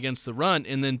generally against the run,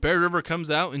 and then Bear River comes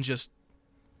out and just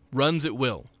runs at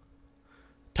will.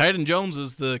 Titan Jones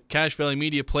was the Cache Valley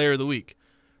Media Player of the Week.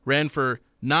 Ran for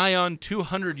nigh on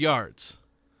 200 yards.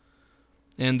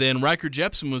 And then Riker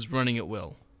Jepson was running at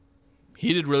will.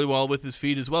 He did really well with his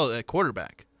feet as well at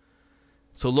quarterback.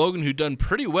 So Logan, who'd done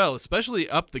pretty well, especially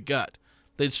up the gut.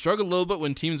 They'd struggled a little bit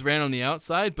when teams ran on the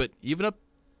outside, but even up,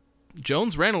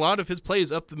 Jones ran a lot of his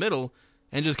plays up the middle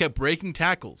and just kept breaking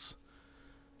tackles.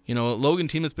 A Logan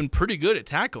team that's been pretty good at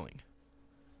tackling,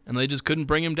 and they just couldn't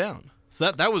bring him down. So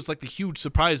that was like the huge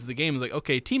surprise of the game. Is like,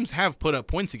 okay, teams have put up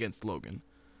points against Logan,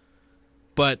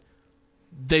 but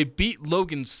they beat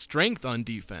Logan's strength on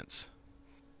defense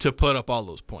to put up all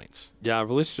those points. Yeah,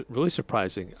 really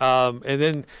surprising. And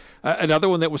then another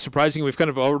one that was surprising, we've kind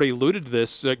of already alluded to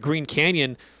this, Green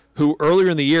Canyon, who earlier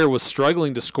in the year was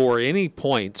struggling to score any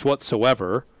points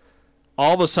whatsoever,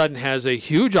 all of a sudden has a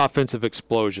huge offensive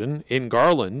explosion in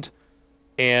Garland.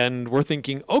 And we're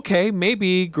thinking, okay,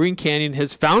 maybe Green Canyon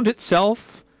has found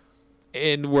itself,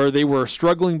 and where they were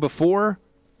struggling before,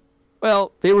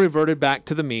 well, they reverted back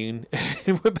to the mean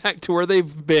and went back to where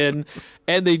they've been,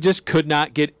 and they just could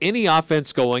not get any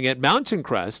offense going at Mountain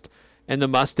Crest, and the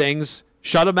Mustangs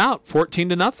shut them out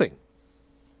 14-0.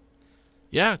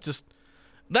 Yeah, just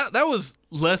that was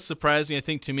less surprising, I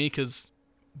think, to me, because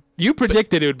you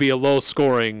predicted it would be a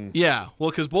low-scoring. Yeah, well,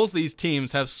 because both of these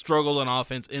teams have struggled on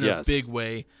offense in a big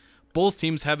way. Both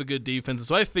teams have a good defense, and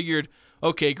so I figured,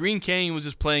 okay, Green Canyon was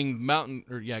just playing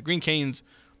Green Canyon's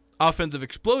offensive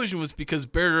explosion was because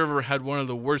Bear River had one of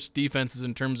the worst defenses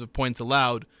in terms of points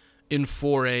allowed in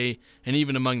 4A and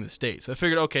even among the states. So I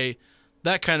figured, okay,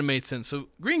 that kind of made sense. So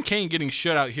Green Canyon getting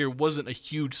shut out here wasn't a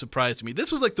huge surprise to me.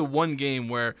 This was like the one game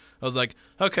where I was like,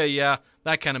 okay, yeah,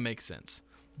 that kind of makes sense.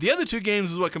 The other 2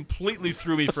 games is what completely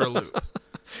threw me for a loop.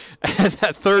 And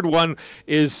that third one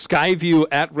is Skyview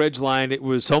at Ridgeline. It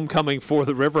was homecoming for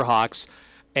the Riverhawks.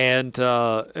 And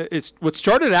it's what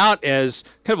started out as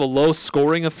kind of a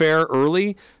low-scoring affair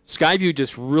early. Skyview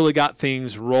just really got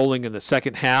things rolling in the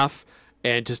second half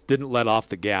and just didn't let off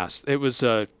the gas. It was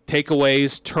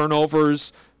takeaways,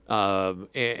 turnovers,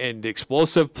 and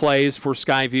explosive plays for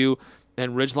Skyview,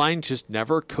 and Ridgeline just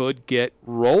never could get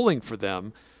rolling for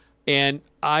them. And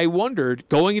I wondered,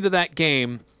 going into that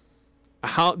game,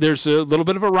 how there's a little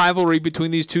bit of a rivalry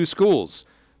between these 2 schools.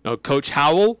 Coach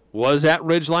Howell was at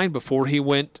Ridgeline before he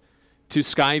went to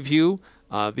Skyview.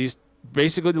 These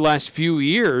basically the last few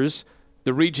years,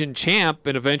 the region champ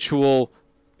and eventual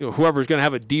whoever's going to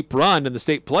have a deep run in the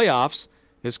state playoffs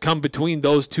has come between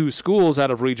those 2 schools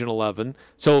out of Region 11.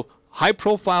 So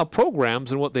high-profile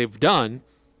programs and what they've done.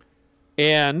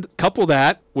 And couple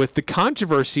that with the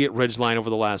controversy at Ridgeline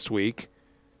over the last week,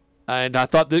 and I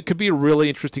thought that could be a really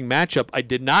interesting matchup. I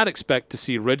did not expect to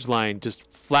see Ridgeline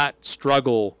just flat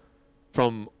struggle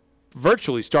from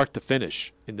virtually start to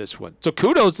finish in this one. So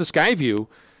kudos to Skyview,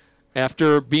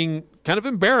 after being kind of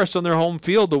embarrassed on their home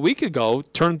field a week ago,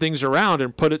 turned things around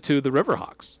and put it to the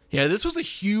Riverhawks. Yeah, this was a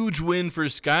huge win for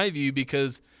Skyview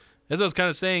because, as I was kind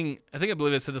of saying, I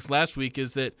believe I said this last week,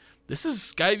 is that this is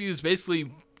Skyview's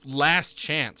basically last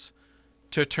chance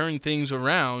to turn things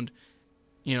around,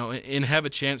 and have a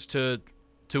chance to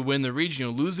win the region.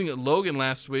 Losing at Logan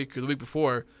last week or the week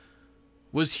before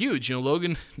was huge.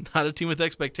 Logan, not a team with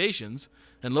expectations,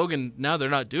 and Logan, now they're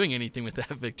not doing anything with that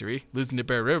victory, losing to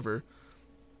Bear River.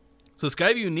 So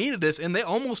Skyview needed this, and they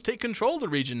almost take control of the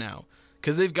region now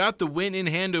because they've got the win in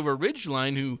hand over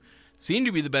Ridgeline, who seem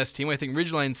to be the best team. I think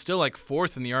Ridgeline's still like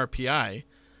 4th in the RPI.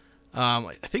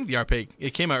 I think the RPI,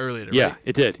 it came out earlier, right? Yeah,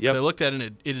 it did. Yep. So I looked at it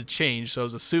and it had changed, so I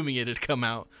was assuming it had come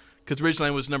out because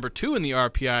Ridgeline was number 2 in the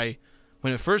RPI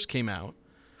when it first came out.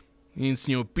 It means,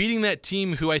 beating that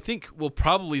team who I think will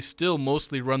probably still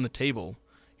mostly run the table.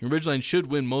 Ridgeline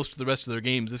should win most of the rest of their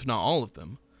games, if not all of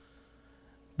them.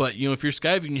 But, if you're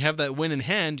Skyview and you have that win in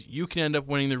hand, you can end up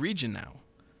winning the region now.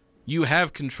 You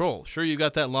have control. Sure, you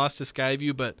got that loss to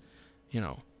Skyview, but,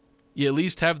 you at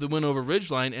least have the win over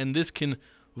Ridgeline, and this can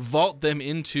vault them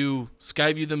into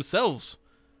Skyview themselves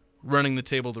running the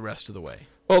table the rest of the way.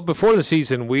 Well, before the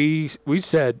season, we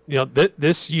said,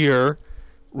 this year,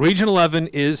 Region 11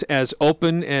 is as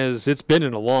open as it's been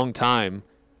in a long time.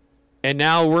 And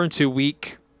now we're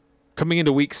coming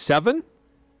into week 7.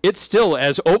 It's still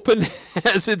as open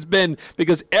as it's been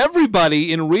because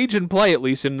everybody in region play, at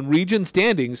least in region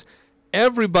standings,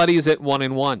 everybody is at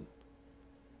 1-1.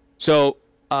 So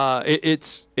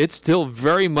it's still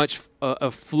very much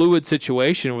a fluid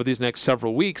situation over these next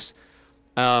several weeks,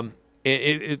 which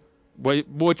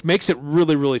makes it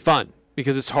really, really fun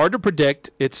because it's hard to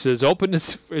predict. It's as open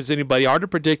as anybody, hard to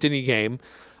predict any game.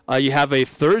 You have a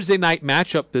Thursday night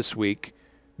matchup this week.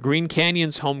 Green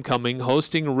Canyon's homecoming,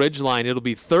 hosting Ridgeline. It'll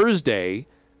be Thursday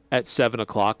at 7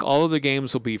 o'clock. All of the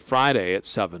games will be Friday at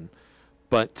 7.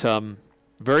 But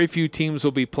very few teams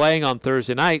will be playing on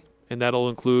Thursday night, and that'll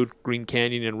include Green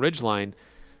Canyon and Ridgeline.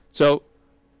 So,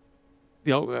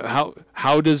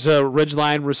 how does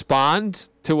Ridgeline respond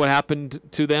to what happened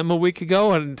to them a week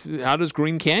ago, and how does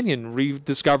Green Canyon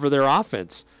rediscover their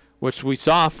offense, which we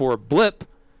saw for a blip,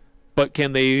 but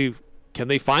can they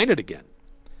find it again?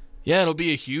 Yeah, it'll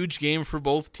be a huge game for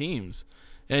both teams.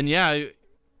 And yeah,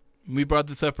 we brought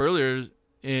this up earlier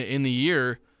in the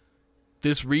year.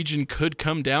 This region could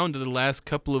come down to the last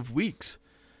couple of weeks.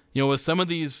 With some of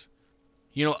these,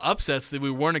 upsets that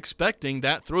we weren't expecting,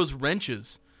 that throws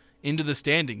wrenches into the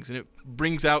standings. And it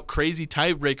brings out crazy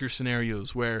tiebreaker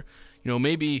scenarios where,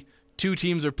 maybe two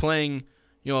teams are playing,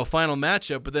 a final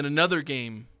matchup, but then another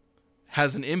game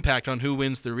has an impact on who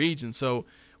wins the region. So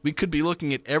we could be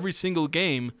looking at every single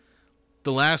game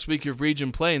the last week of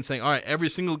region play and saying, all right, every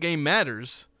single game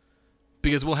matters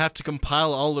because we'll have to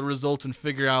compile all the results and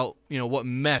figure out, what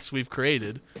mess we've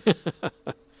created.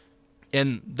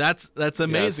 And that's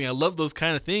amazing. Yes. I love those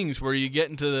kind of things where you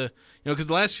get into the, because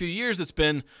the last few years it's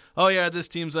been, oh yeah, this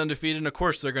team's undefeated, and of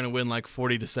course they're going to win like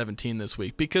 40-17 this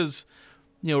week because,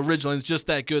 Ridgeline's just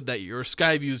that good that year, or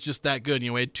Skyview's just that good.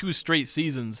 We had 2 straight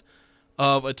seasons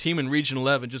of a team in Region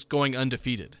 11 just going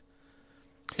undefeated.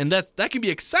 And that can be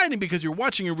exciting because you're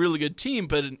watching a really good team,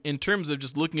 but in terms of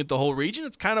just looking at the whole region,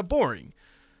 it's kind of boring.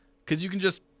 Because you can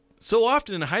just, so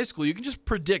often in high school, you can just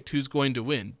predict who's going to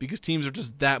win because teams are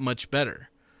just that much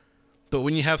better. But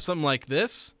when you have something like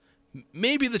this,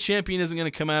 maybe the champion isn't going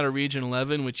to come out of Region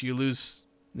 11, which you lose,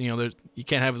 you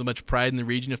can't have as much pride in the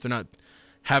region if they're not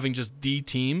having just the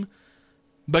team.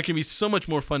 But it can be so much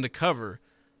more fun to cover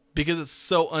because it's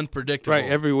so unpredictable. Right,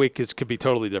 every week could be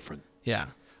totally different. Yeah.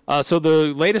 So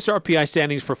the latest RPI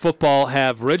standings for football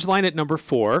have Ridgeline at number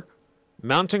 4,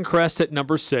 Mountain Crest at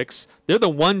number 6. They're the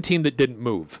one team that didn't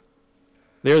move.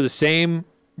 They're the same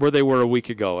where they were a week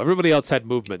ago. Everybody else had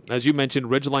movement. As you mentioned,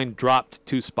 Ridgeline dropped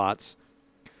 2 spots.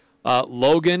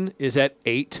 Logan is at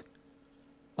 8.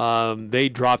 They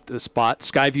dropped a spot.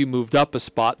 Skyview moved up a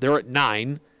spot. They're at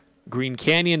 9. Green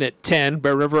Canyon at 10.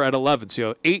 Bear River at 11.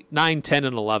 So 8, 9, 10,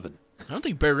 and 11. I don't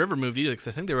think Bear River moved either because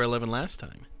I think they were 11 last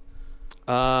time.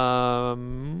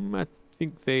 I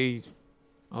think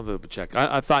I'll double check.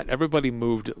 I thought everybody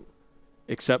moved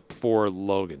except for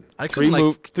Logan. 3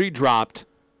 moved, 3 dropped.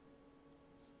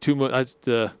 2 moved.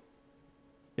 We'll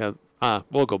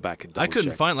go back and double I couldn't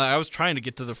check. find. I was trying to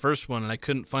get to the first one, and I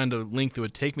couldn't find a link that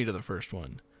would take me to the first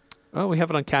one. Oh, we have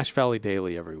it on Cache Valley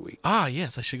Daily every week. Ah,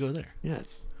 yes, I should go there.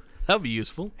 Yes, that would be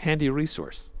useful. Handy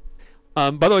resource.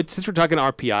 By the way, since we're talking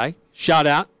RPI, shout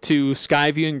out to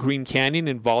Skyview and Green Canyon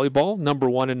in volleyball, number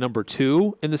 1 and number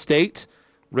 2 in the state.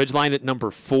 Ridgeline at number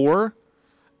 4.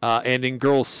 And in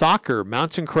girls soccer,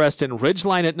 Mountain Crest and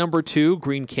Ridgeline at number 2,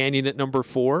 Green Canyon at number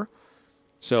 4.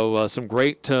 So some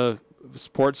great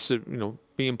sports,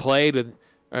 being played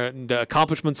and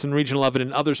accomplishments in Region 11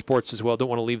 and other sports as well. Don't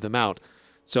want to leave them out.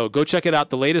 So go check it out.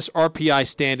 The latest RPI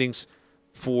standings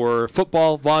for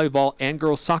football, volleyball, and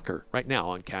girls soccer right now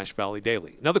on Cache Valley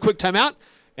Daily. Another quick timeout,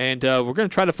 and we're going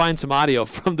to try to find some audio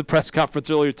from the press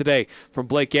conference earlier today from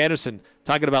Blake Anderson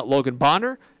talking about Logan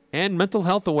Bonner and mental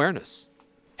health awareness.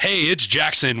 Hey, it's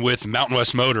Jackson with Mountain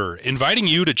West Motor, inviting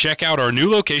you to check out our new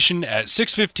location at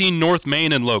 615 North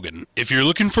Main in Logan. If you're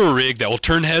looking for a rig that will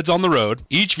turn heads on the road,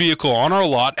 each vehicle on our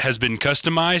lot has been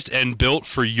customized and built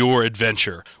for your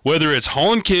adventure. Whether it's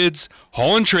hauling kids,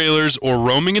 hauling trailers, or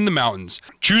roaming in the mountains,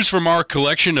 choose from our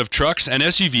collection of trucks and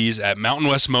SUVs at Mountain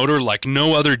West Motor like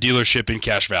no other dealership in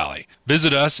Cache Valley.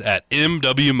 Visit us at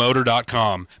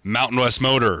mwmotor.com. Mountain West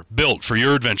Motor, built for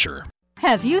your adventure.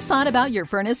 Have you thought about your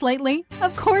furnace lately?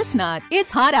 Of course not.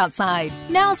 It's hot outside.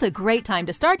 Now's a great time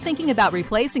to start thinking about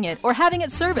replacing it or having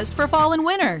it serviced for fall and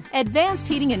winter. Advanced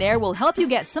Heating and Air will help you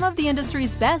get some of the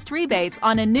industry's best rebates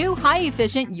on a new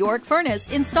high-efficient York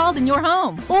furnace installed in your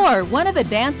home. Or one of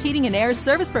Advanced Heating and Air's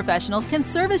service professionals can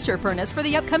service your furnace for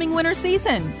the upcoming winter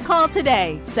season. Call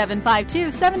today,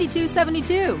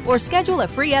 752-7272, or schedule a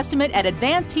free estimate at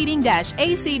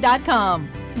advancedheating-ac.com.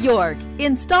 York,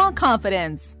 install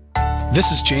confidence.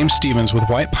 This is James Stevens with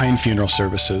White Pine Funeral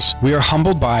Services. We are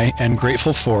humbled by and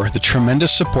grateful for the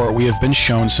tremendous support we have been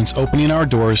shown since opening our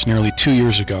doors nearly 2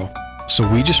 years ago. So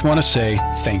we just want to say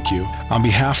thank you. On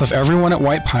behalf of everyone at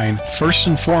White Pine, first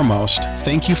and foremost,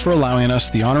 thank you for allowing us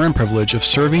the honor and privilege of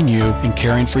serving you and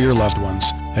caring for your loved ones.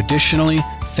 Additionally,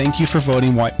 thank you for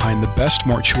voting White Pine the best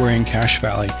mortuary in Cache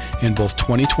Valley in both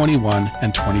 2021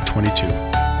 and 2022.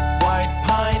 White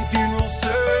Pine Funeral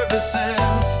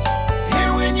Services.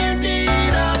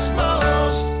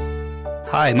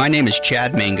 Hi, my name is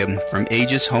Chad Mangum from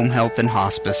Aegis Home Health and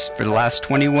Hospice. For the last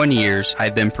 21 years,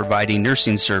 I've been providing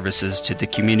nursing services to the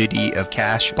community of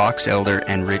Cache, Box Elder,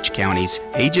 and Rich counties.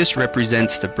 Aegis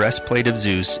represents the breastplate of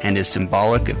Zeus and is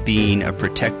symbolic of being a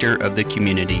protector of the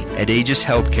community. At Aegis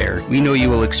Healthcare, we know you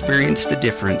will experience the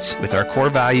difference. With our core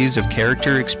values of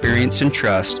character, experience, and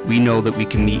trust, we know that we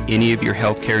can meet any of your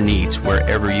healthcare needs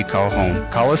wherever you call home.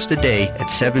 Call us today at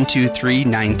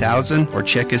 723-9000 or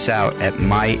check us out at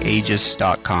myaegis.com.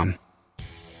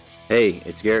 Hey,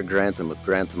 it's Garrett Grantham with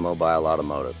Grantham Mobile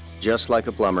Automotive. Just like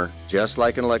a plumber, just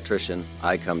like an electrician,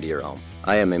 I come to your home.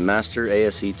 I am a master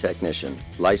ASE technician,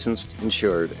 licensed,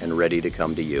 insured, and ready to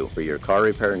come to you for your car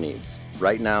repair needs.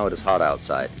 Right now it is hot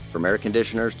outside. From air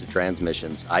conditioners to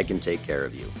transmissions, I can take care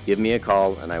of you. Give me a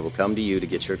call and I will come to you to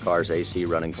get your car's AC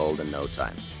running cold in no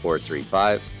time.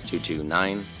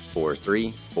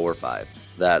 435-229-4345.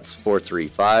 That's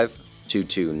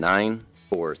 435-229-4345.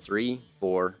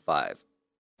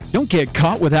 Don't get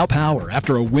caught without power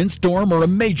after a windstorm or a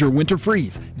major winter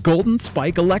freeze. Golden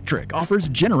Spike Electric offers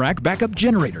Generac backup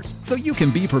generators so you can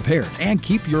be prepared and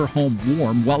keep your home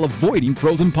warm while avoiding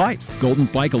frozen pipes. Golden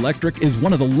Spike Electric is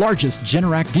one of the largest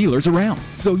Generac dealers around,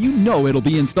 so you know it'll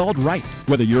be installed right.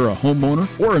 Whether you're a homeowner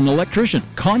or an electrician,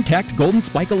 contact Golden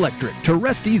Spike Electric to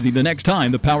rest easy the next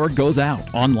time the power goes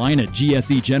out. Online at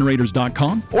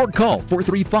gsegenerators.com or call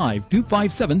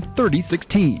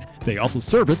 435-257-3016. They also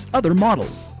service other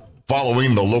models.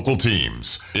 Following the local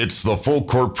teams, it's the Full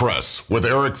Court Press with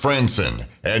Eric Frandsen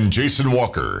and Jason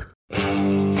Walker.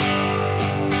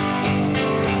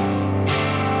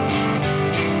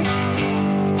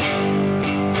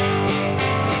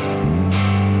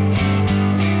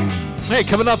 Hey,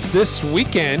 coming up this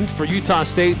weekend for Utah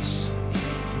State's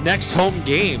next home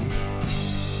game,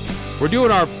 we're doing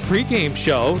our pregame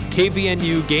show.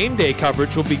 KVNU game day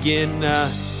coverage will begin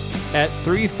at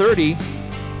 3:30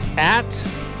 at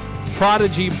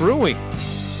Prodigy Brewing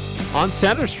on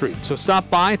Center Street. So stop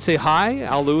by and say hi.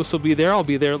 Al Lewis will be there. I'll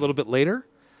be there a little bit later.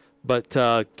 But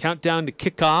countdown to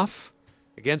kickoff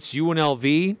against UNLV.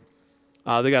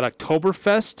 They got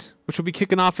Oktoberfest, which will be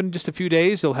kicking off in just a few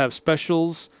days. They'll have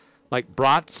specials like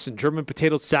brats and German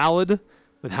potato salad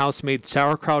with house-made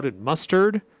sauerkraut and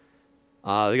mustard.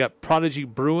 They got Prodigy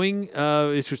Brewing.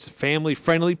 It's just a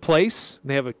family-friendly place.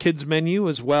 They have a kids menu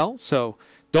as well. So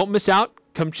don't miss out.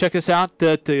 Come check us out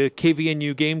at the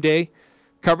KVNU Game Day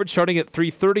coverage starting at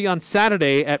 3:30 on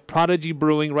Saturday at Prodigy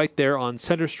Brewing right there on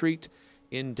Center Street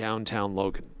in downtown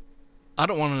Logan. I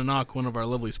don't want to knock one of our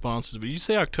lovely sponsors, but you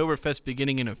say Oktoberfest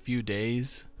beginning in a few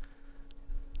days?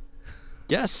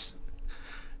 Yes.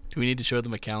 Do we need to show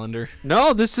them a calendar?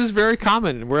 No, this is very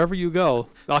common wherever you go.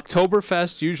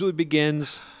 Oktoberfest usually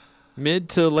begins mid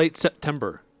to late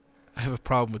September. I have a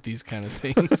problem with these kind of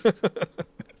things.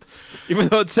 Even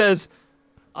though it says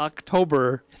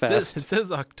Oktoberfest. It says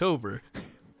October.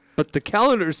 But the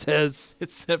calendar says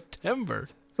it's September.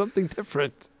 Something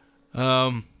different.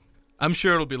 I'm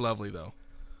sure it'll be lovely though.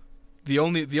 The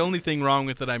only thing wrong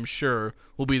with it, I'm sure,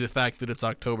 will be the fact that it's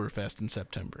Oktoberfest in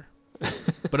September.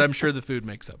 But I'm sure the food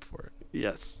makes up for it.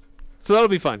 Yes. So that'll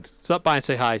be fun. Stop by and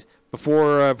say hi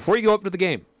before you go up to the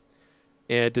game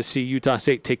and to see Utah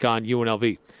State take on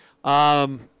UNLV.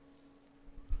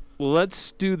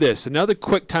 let's do this. Another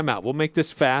quick timeout. We'll make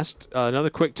this fast. Another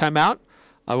quick timeout.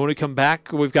 When we come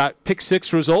back, we've got Pick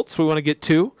 6 results we want to get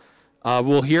to.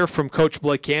 We'll hear from Coach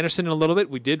Blake Anderson in a little bit.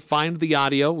 We did find the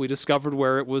audio. We discovered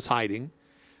where it was hiding.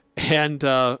 And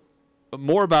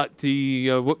more about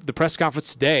the press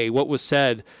conference today, what was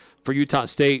said for Utah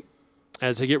State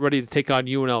as they get ready to take on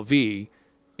UNLV.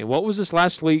 And what was this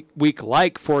last week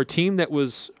like for a team that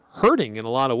was hurting in a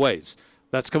lot of ways?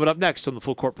 That's coming up next on the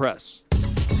Full Court Press.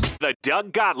 The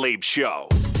Doug Gottlieb Show.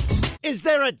 Is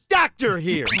there a doctor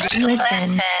here?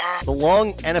 Listen. The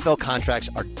long NFL contracts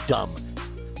are dumb.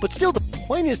 But still, the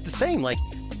point is the same. Like,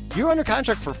 you're under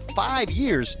contract for 5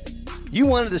 years. You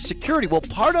wanted the security. Well,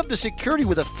 part of the security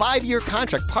with a 5-year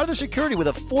contract, part of the security with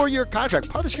a 4-year contract,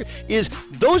 part of the security is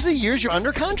those are the years you're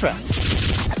under contract.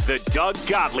 The Doug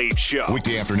Gottlieb Show.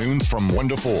 Weekday afternoons from 1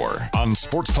 to 4 on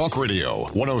Sports Talk Radio,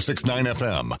 106.9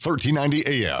 FM,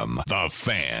 1390 AM. The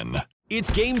Fan. It's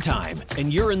game time,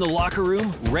 and you're in the locker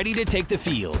room ready to take the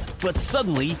field. But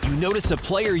suddenly, you notice a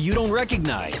player you don't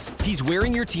recognize. He's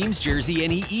wearing your team's jersey,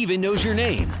 and he even knows your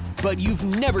name. But you've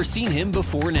never seen him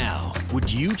before now. Would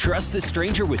you trust this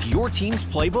stranger with your team's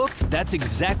playbook? That's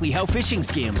exactly how phishing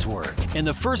scams work. And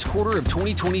the first quarter of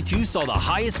 2022 saw the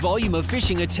highest volume of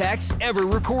phishing attacks ever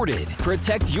recorded.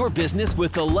 Protect your business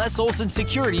with the Les Olson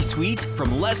Security Suite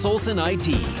from Les Olson IT.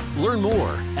 Learn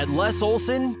more at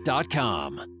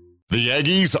lesolson.com. The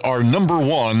Aggies are number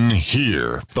one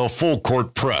here. The Full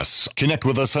Court Press. Connect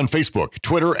with us on Facebook,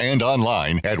 Twitter, and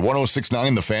online at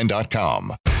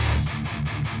 1069thefan.com.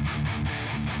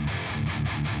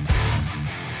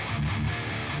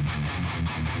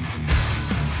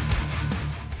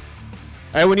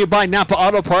 Hey, when you buy Napa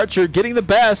Auto Parts, you're getting the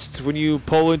best. When you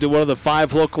pull into one of the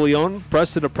 5 locally owned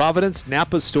Preston or Providence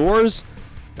Napa stores,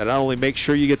 that not only make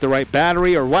sure you get the right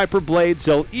battery or wiper blades,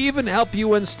 they'll even help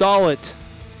you install it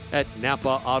at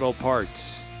Napa Auto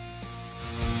Parts.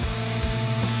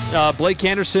 Blake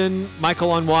Anderson, Michael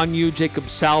Onwenu, Jacob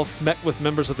South met with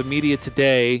members of the media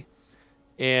today,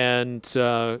 and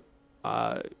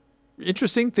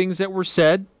interesting things that were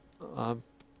said. Some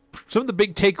of the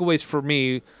big takeaways for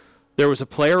me, there was a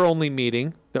player-only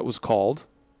meeting that was called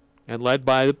and led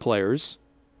by the players,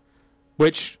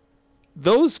 which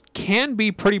those can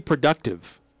be pretty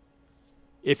productive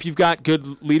if you've got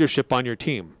good leadership on your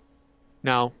team.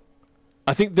 Now,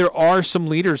 I think there are some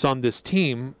leaders on this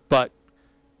team, but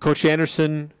Coach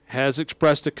Anderson has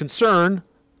expressed a concern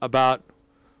about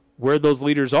where those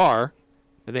leaders are,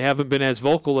 and they haven't been as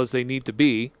vocal as they need to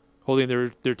be, holding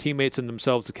their teammates and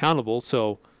themselves accountable.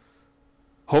 So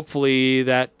hopefully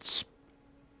that's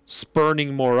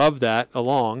spurning more of that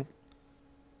along.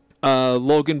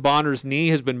 Logan Bonner's knee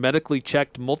has been medically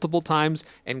checked multiple times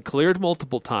and cleared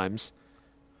multiple times,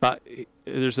 but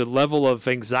there's a level of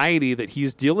anxiety that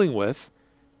he's dealing with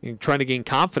and trying to gain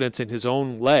confidence in his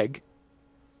own leg.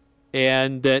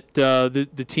 And that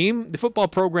the team, the football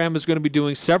program, is going to be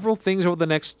doing several things over the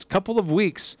next couple of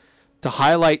weeks to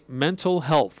highlight mental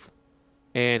health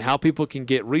and how people can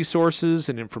get resources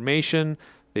and information.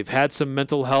 They've had some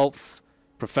mental health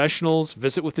professionals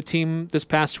visit with the team this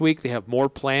past week. They have more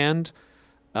planned,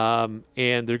 and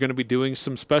they're going to be doing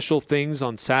some special things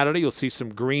on Saturday. You'll see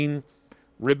some green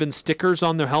ribbon stickers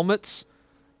on their helmets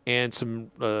and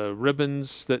some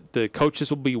ribbons that the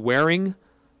coaches will be wearing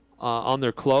on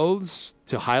their clothes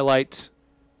to highlight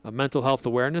mental health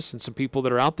awareness, and some people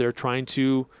that are out there trying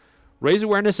to raise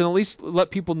awareness and at least let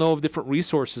people know of different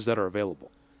resources that are available.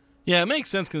 Yeah, it makes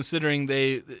sense considering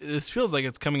this feels like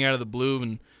it's coming out of the blue,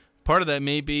 and part of that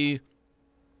may be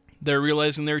they're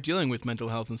realizing they're dealing with mental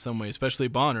health in some way, especially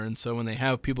Bonner, and so when they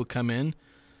have people come in,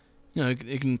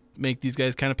 it can make these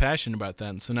guys kind of passionate about that,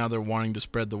 and so now they're wanting to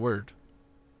spread the word.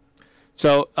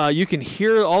 So you can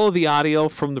hear all of the audio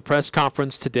from the press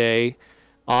conference today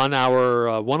on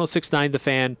our 1069 The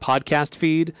Fan podcast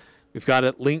feed. We've got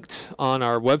it linked on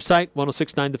our website,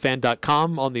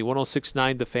 1069thefan.com, on the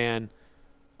 1069 The Fan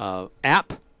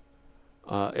app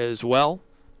as well.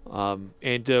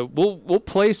 And we'll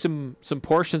play some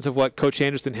portions of what Coach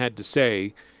Anderson had to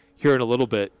say here in a little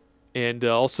bit. And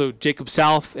also Jacob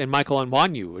South and Michael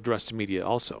Onwenu addressed the media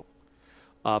also.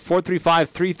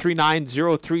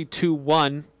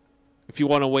 435-339-0321 if you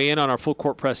want to weigh in on our Full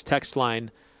Court Press text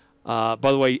line. By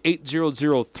the way,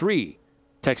 8003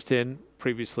 text in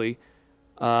previously.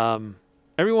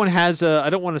 Everyone has I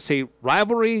don't want to say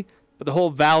rivalry, but the whole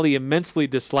valley immensely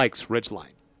dislikes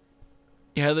Ridgeline.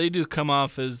 Yeah, they do come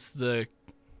off as the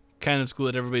kind of school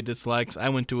that everybody dislikes. I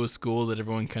went to a school that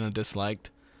everyone kind of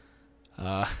disliked.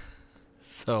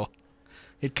 So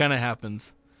it kind of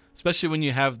happens. Especially when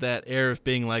you have that air of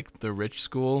being like the rich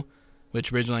school,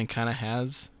 which Ridgeline kind of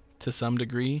has to some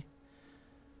degree.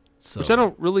 So, which I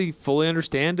don't really fully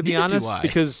understand, to be Neither do honest, I.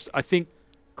 because I think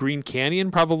Green Canyon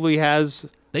probably has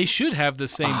they should have the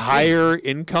same higher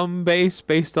income base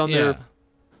based on their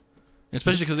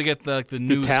especially because they get the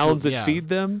new towns school, that feed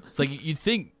them. It's like you'd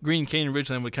think Green Canyon and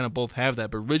Ridgeland would kind of both have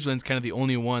that, but Ridgeland's kind of the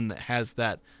only one that has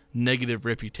that negative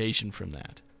reputation from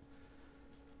that.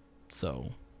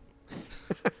 So,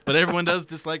 but everyone does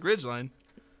dislike Ridgeline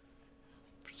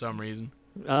for some reason.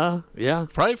 Yeah,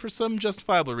 probably for some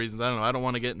justifiable reasons. I don't know. I don't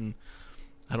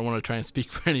want to try and speak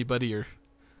for anybody or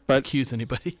accuse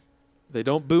anybody. They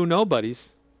don't boo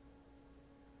nobodies.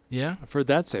 Yeah, I've heard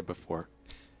that say before.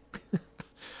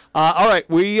 All right,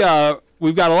 we've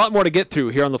got a lot more to get through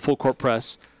here on the Full Court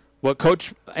Press. What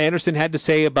Coach Anderson had to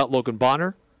say about Logan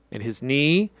Bonner and his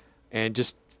knee and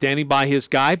just standing by his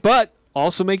guy, but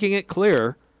also making it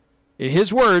clear, in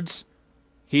his words,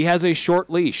 he has a short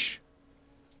leash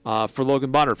for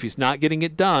Logan Bonner. If he's not getting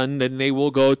it done, then they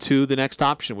will go to the next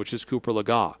option, which is Cooper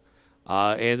Legas.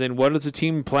 And then what is the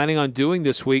team planning on doing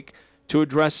this week to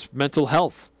address mental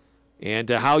health and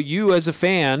how you as a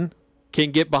fan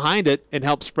can get behind it and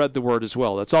help spread the word as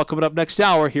well. That's all coming up next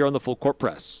hour here on the Full Court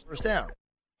Press. First down.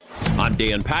 I'm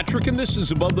Dan Patrick, and this is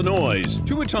Above the Noise.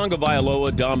 Tua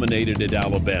Tagovailoa dominated at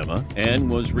Alabama and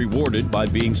was rewarded by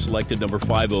being selected number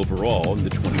 5 overall in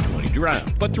the 2020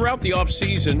 draft. But throughout the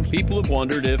offseason, people have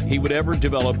wondered if he would ever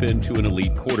develop into an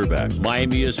elite quarterback.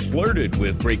 Miami has flirted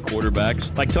with great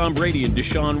quarterbacks like Tom Brady and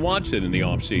Deshaun Watson in the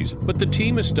offseason. But the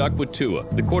team is stuck with Tua.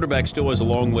 The quarterback still has a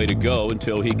long way to go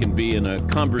until he can be in a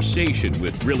conversation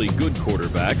with really good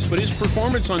quarterbacks. But his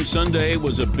performance on Sunday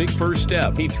was a big first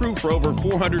step. He threw for over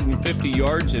 450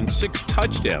 yards and 6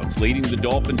 touchdowns, leading the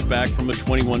Dolphins back from a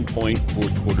 21-point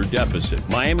fourth-quarter deficit.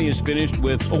 Miami has finished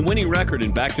with a winning record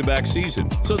in back-to-back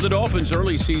seasons, so the Dolphins'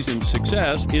 early season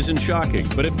success isn't shocking.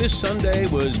 But if this Sunday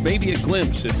was maybe a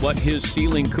glimpse at what his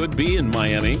ceiling could be in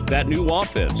Miami, that new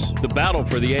offense, the battle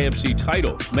for the AFC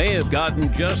title, may have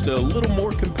gotten just a little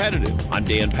more competitive. I'm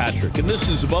Dan Patrick, and this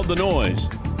is Above the Noise.